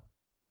era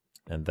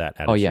and that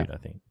attitude, I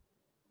think.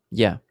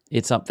 Yeah,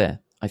 it's up there.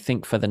 I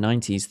think for the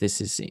 90s, this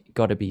has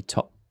got to be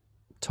top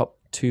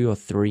 2 or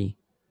 3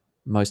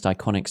 most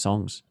iconic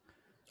songs.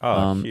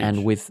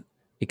 And with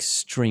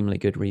extremely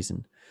good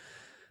reason.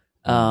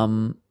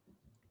 Well,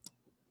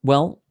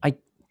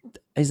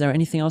 is there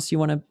anything else you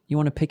want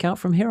to pick out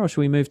from here, or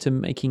should we move to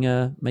making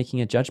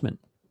a judgment?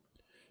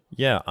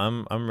 Yeah,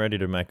 I'm ready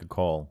to make a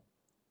call.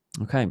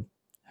 Okay,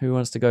 who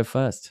wants to go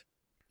first?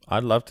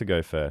 I'd love to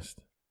go first.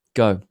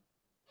 Go.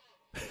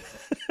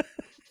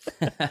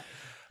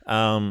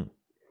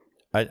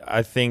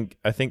 I think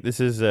this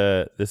is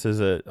a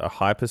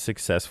hyper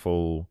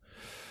successful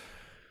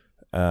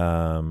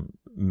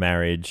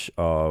marriage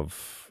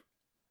of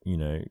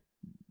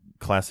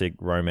classic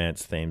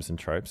romance themes and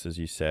tropes, as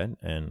you said,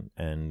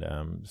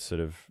 and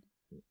sort of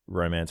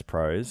romance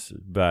prose,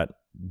 but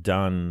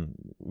done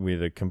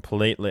with a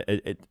completely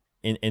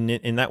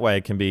in that way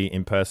it can be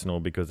impersonal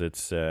because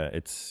it's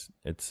a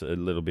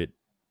little bit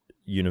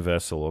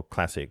universal or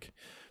classic,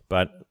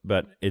 but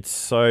it's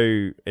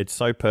so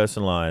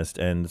personalized,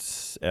 and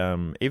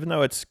even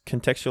though it's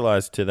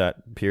contextualized to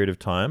that period of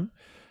time,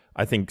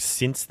 I think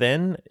since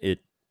then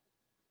it's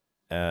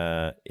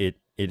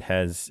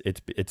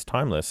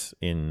timeless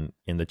in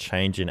the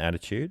change in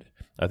attitude.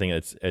 I think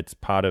it's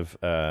part of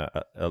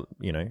a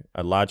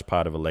large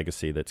part of a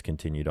legacy that's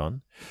continued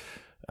on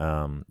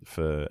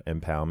for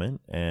empowerment,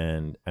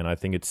 and I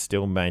think it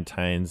still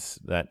maintains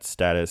that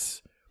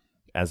status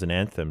as an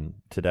anthem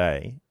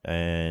today,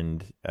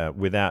 and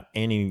without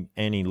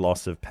any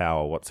loss of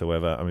power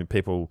whatsoever. I mean,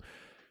 people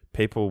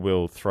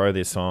will throw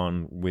this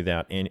on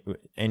without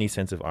any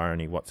sense of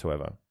irony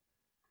whatsoever,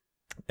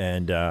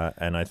 and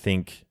I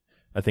think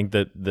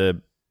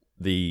that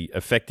the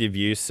effective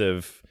use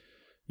of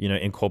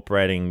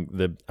incorporating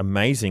the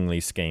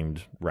amazingly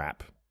schemed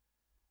rap,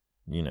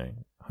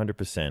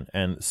 100%,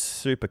 and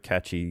super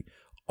catchy,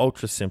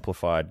 ultra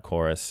simplified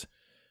chorus.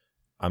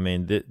 I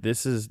mean,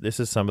 this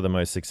is some of the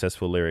most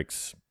successful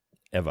lyrics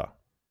ever,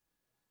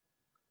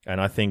 and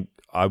I think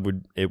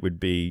it would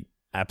be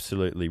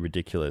absolutely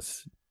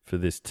ridiculous for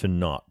this to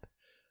not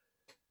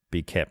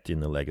be kept in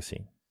the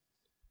legacy.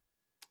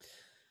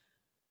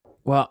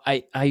 Well,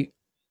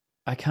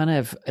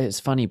 it's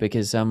funny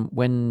because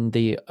when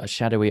the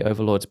shadowy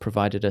overlords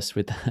provided us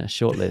with a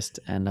shortlist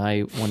and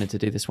I wanted to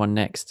do this one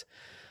next,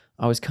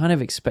 I was kind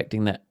of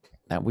expecting that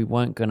we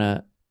weren't going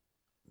to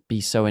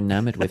be so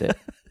enamored with it.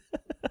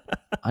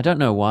 I don't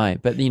know why,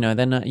 but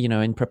then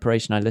in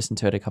preparation I listened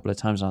to it a couple of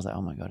times and I was like,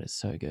 oh my God, it's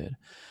so good.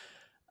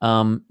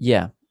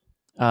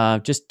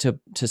 Just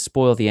to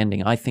spoil the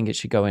ending, I think it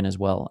should go in as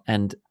well.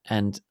 And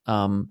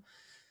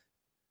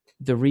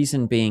the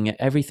reason being,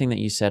 everything that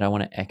you said, I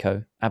want to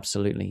echo.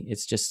 Absolutely,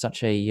 it's just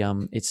such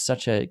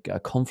a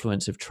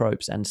confluence of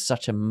tropes and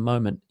such a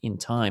moment in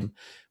time,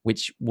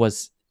 which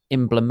was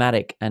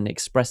emblematic and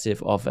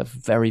expressive of a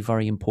very,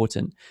 very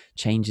important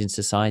change in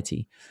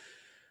society.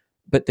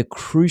 But the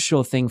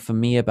crucial thing for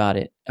me about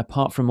it,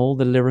 apart from all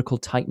the lyrical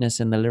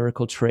tightness and the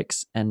lyrical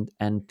tricks and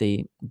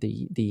the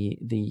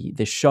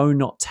show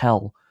not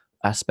tell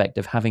aspect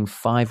of having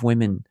 5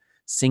 women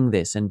sing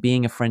this and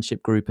being a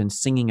friendship group and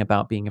singing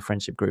about being a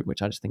friendship group,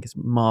 which I just think is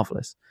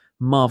marvelous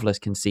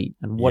conceit,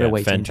 and what a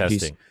way to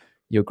introduce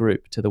your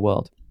group to the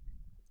world,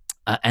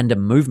 and a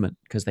movement,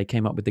 because they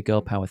came up with the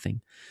girl power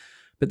thing.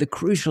 But the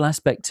crucial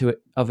aspect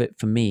of it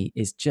for me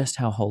is just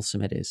how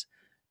wholesome it is,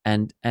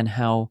 and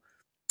how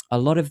a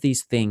lot of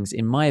these things,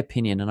 in my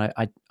opinion, and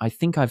I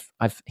think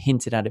I've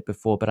hinted at it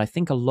before, but I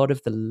think a lot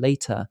of the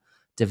later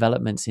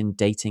developments in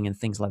dating and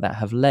things like that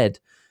have led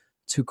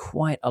to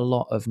quite a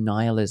lot of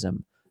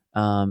nihilism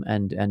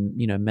and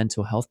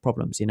mental health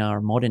problems in our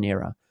modern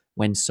era,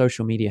 when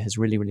social media has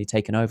really, really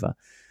taken over.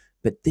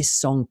 But this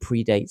song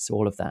predates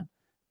all of that.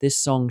 This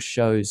song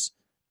shows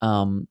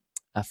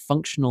a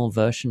functional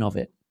version of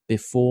it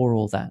before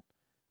all that,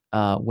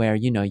 where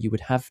you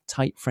would have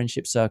tight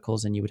friendship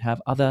circles and you would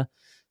have other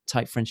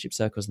tight friendship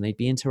circles, and they'd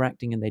be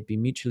interacting and they'd be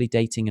mutually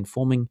dating and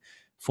forming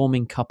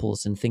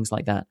couples and things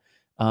like that,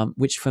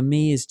 which for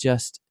me is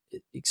just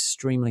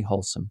extremely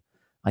wholesome.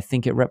 I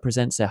think it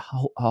represents a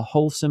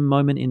wholesome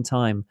moment in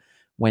time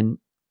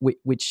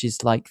which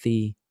is like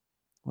the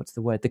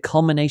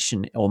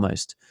culmination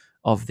almost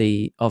of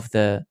the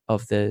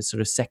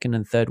sort of second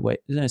and third wave,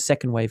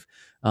 second wave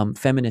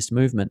feminist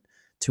movement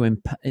to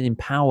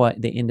empower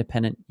the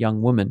independent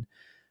young woman,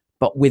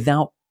 but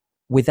without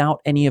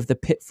any of the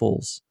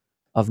pitfalls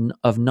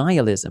of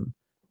nihilism,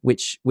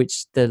 which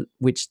the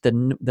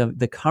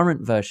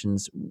current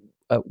versions,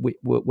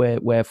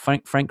 where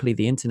frankly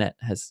the internet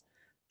has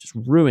just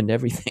ruined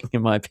everything,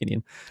 in my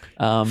opinion.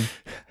 Not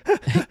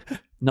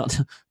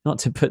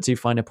to put too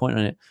fine a point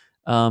on it.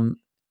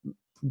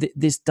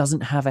 This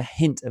doesn't have a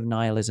hint of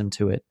nihilism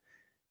to it,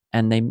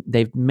 and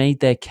they've made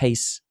their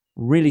case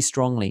really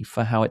strongly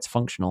for how it's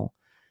functional.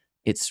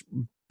 It's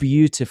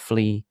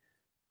beautifully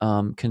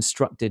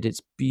constructed.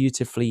 It's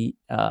beautifully.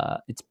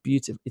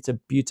 It's a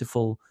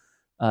beautiful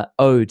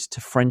ode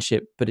to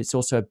friendship, but it's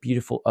also a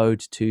beautiful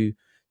ode to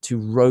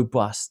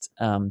robust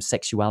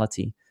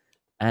sexuality,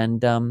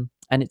 and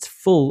it's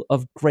full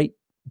of great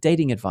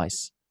dating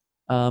advice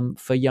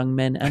for young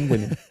men and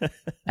women,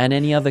 and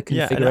any other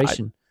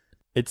configuration.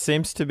 It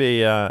seems to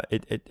be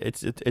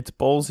it's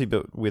ballsy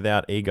but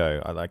without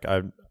ego.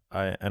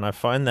 I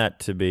find that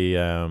to be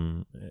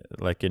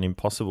like an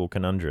impossible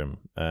conundrum.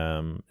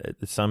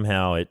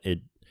 Somehow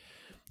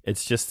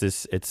it's just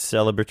this. It's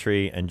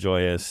celebratory and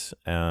joyous,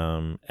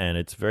 and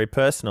it's very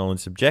personal and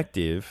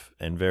subjective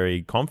and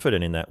very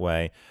confident in that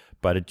way.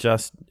 But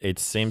it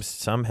seems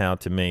somehow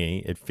to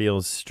me, it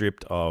feels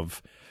stripped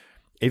of,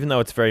 even though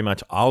it's very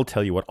much, I'll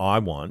tell you what I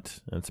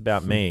want, and it's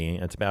about me,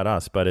 it's about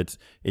us, but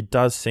it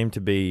does seem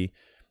to be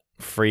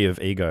free of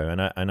ego,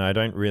 and I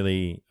don't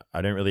really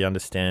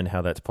understand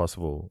how that's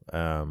possible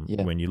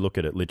when you look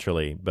at it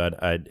literally. But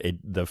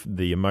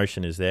the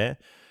emotion is there,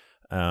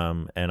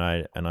 and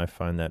I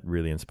find that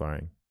really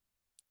inspiring.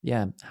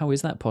 Yeah, how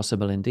is that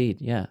possible? Indeed,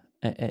 yeah,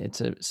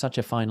 it's such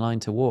a fine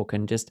line to walk,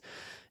 and just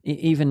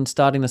even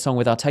starting the song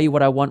with "I'll tell you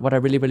what I want, what I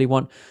really, really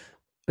want,"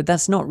 but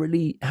that's not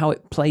really how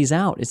it plays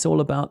out. It's all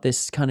about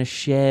this kind of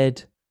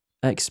shared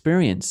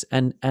experience,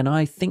 and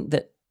I think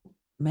that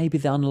maybe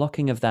the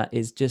unlocking of that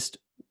is just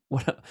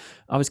what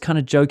I was kind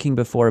of joking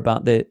before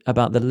about the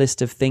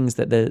list of things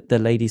that the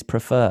ladies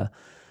prefer.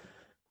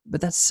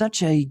 But that's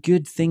such a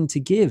good thing to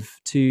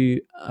give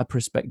to a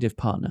prospective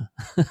partner.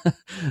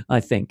 I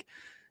think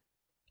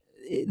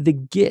the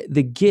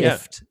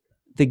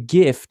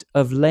gift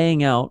of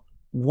laying out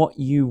what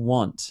you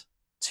want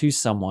to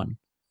someone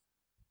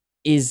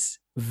is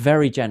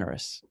very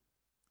generous.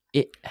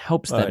 It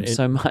helps them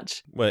so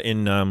much. Well,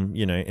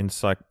 in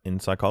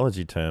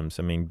psychology terms,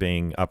 I mean,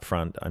 being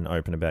upfront and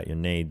open about your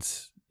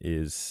needs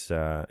is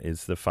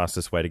the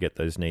fastest way to get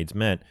those needs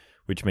met,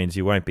 which means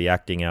you won't be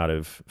acting out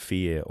of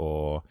fear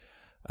or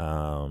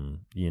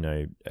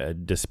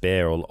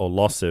despair or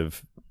loss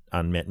of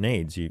unmet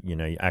needs.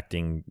 You're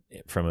acting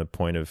from a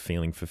point of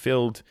feeling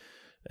fulfilled,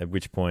 at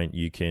which point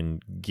you can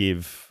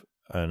give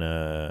on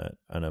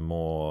a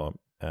more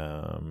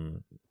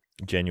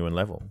genuine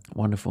level.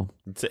 Wonderful.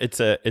 It's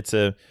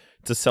a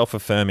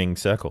self-affirming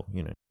circle,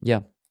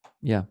 Yeah,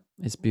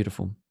 It's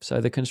beautiful. So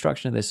the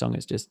construction of this song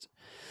is just,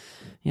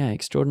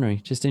 extraordinary.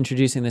 Just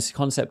introducing this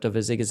concept of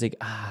a zig,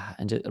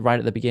 and just right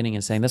at the beginning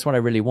and saying, that's what I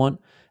really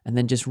want. And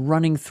then just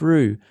running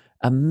through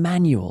a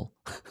manual,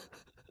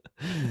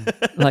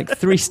 like a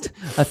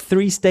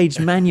 3-stage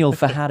manual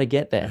for how to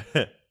get there.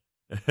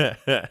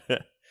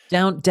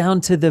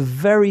 Down to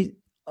the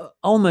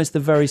almost the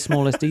very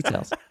smallest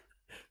details.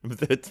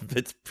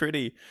 It's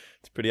pretty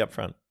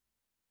upfront.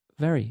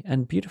 Very,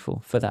 and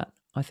beautiful for that.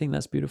 I think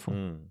that's beautiful.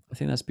 I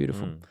think that's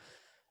beautiful.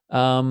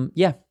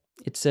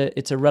 It's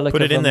a relic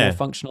Put of it in a there. more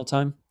functional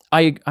time.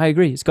 I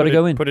agree. It's got to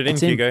go in. Put it in,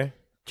 It's Hugo.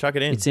 Chuck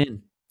it in.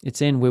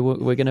 It's in.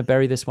 We're going to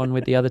bury this one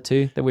with the other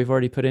two that we've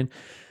already put in.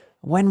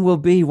 When will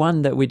be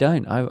one that we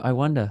don't? I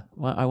wonder.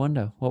 I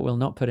wonder what we'll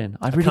not put in.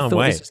 I really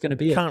thought this was going to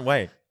be it. Can't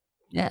wait.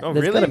 Yeah, Oh,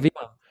 there's really? got to be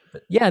one.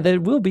 But yeah, there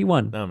will be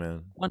one. Oh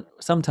man. One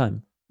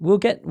sometime. We'll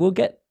get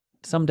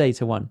someday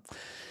to one.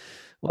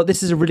 Well,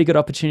 this is a really good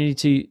opportunity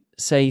to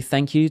say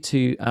thank you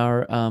to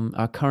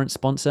our current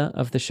sponsor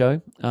of the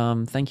show.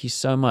 Thank you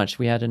so much.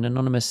 We had an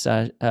anonymous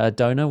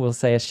donor, we'll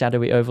say a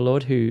shadowy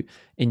overlord, who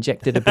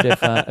injected a bit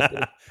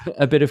of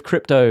a bit of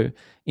crypto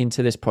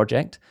into this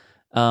project,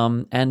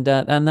 and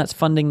that's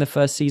funding the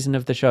first season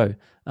of the show.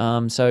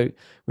 So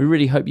we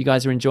really hope you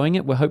guys are enjoying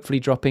it. We're hopefully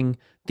dropping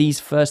these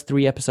first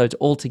 3 episodes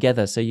all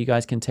together, so you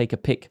guys can take a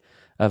pick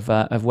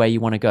of where you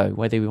want to go,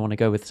 whether we want to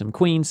go with some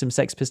Queen, some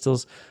Sex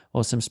Pistols,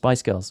 or some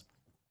Spice Girls.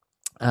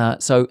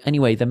 So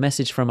anyway, the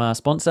message from our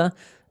sponsor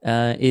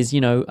is,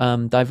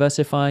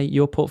 diversify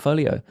your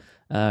portfolio.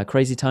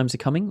 Crazy times are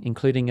coming,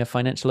 including a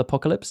financial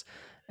apocalypse,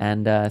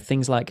 and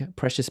things like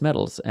precious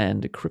metals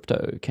and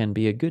crypto can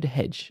be a good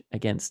hedge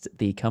against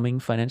the coming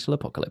financial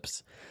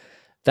apocalypse.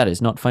 That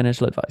is not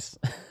financial advice.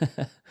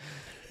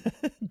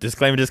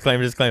 Disclaimer.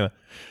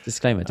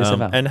 Disclaimer,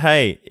 disavow. And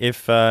hey,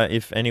 if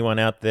anyone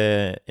out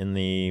there in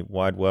the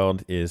wide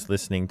world is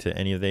listening to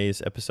any of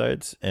these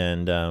episodes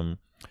and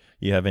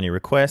you have any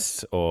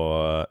requests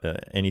or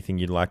anything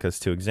you'd like us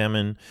to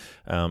examine,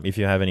 if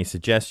you have any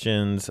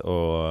suggestions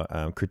or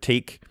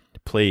critique,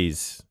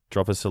 please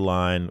drop us a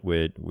line.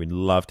 We'd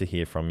love to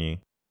hear from you.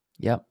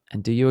 Yep.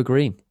 And do you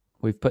agree?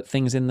 We've put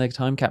things in the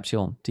time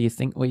capsule. Do you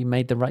think we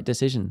made the right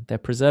decision? They're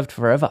preserved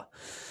forever.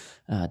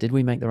 Did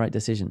we make the right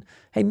decision?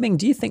 Hey, Ming,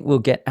 do you think we'll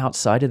get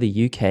outside of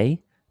the UK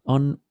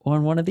on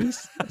one of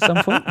these at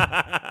some point?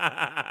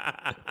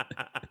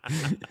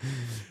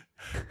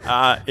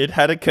 It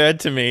had occurred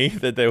to me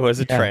that there was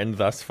a trend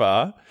thus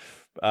far.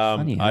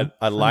 Funny, huh?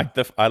 I like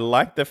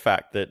the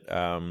fact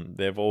that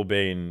they've all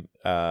been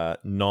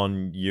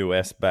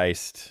non-US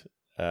based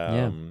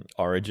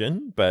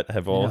origin, but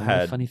have all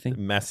had funny thing.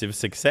 massive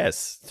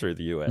success through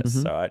the US.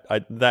 So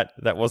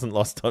that wasn't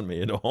lost on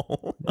me at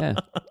all. Yeah,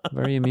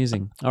 very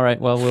amusing. All right,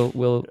 well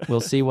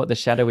we'll see what the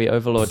shadowy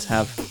overlords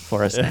have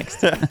for us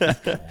next. Peace.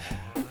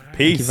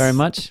 Thank you very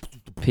much.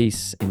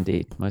 Peace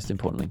indeed, most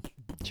importantly.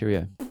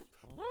 Cheerio.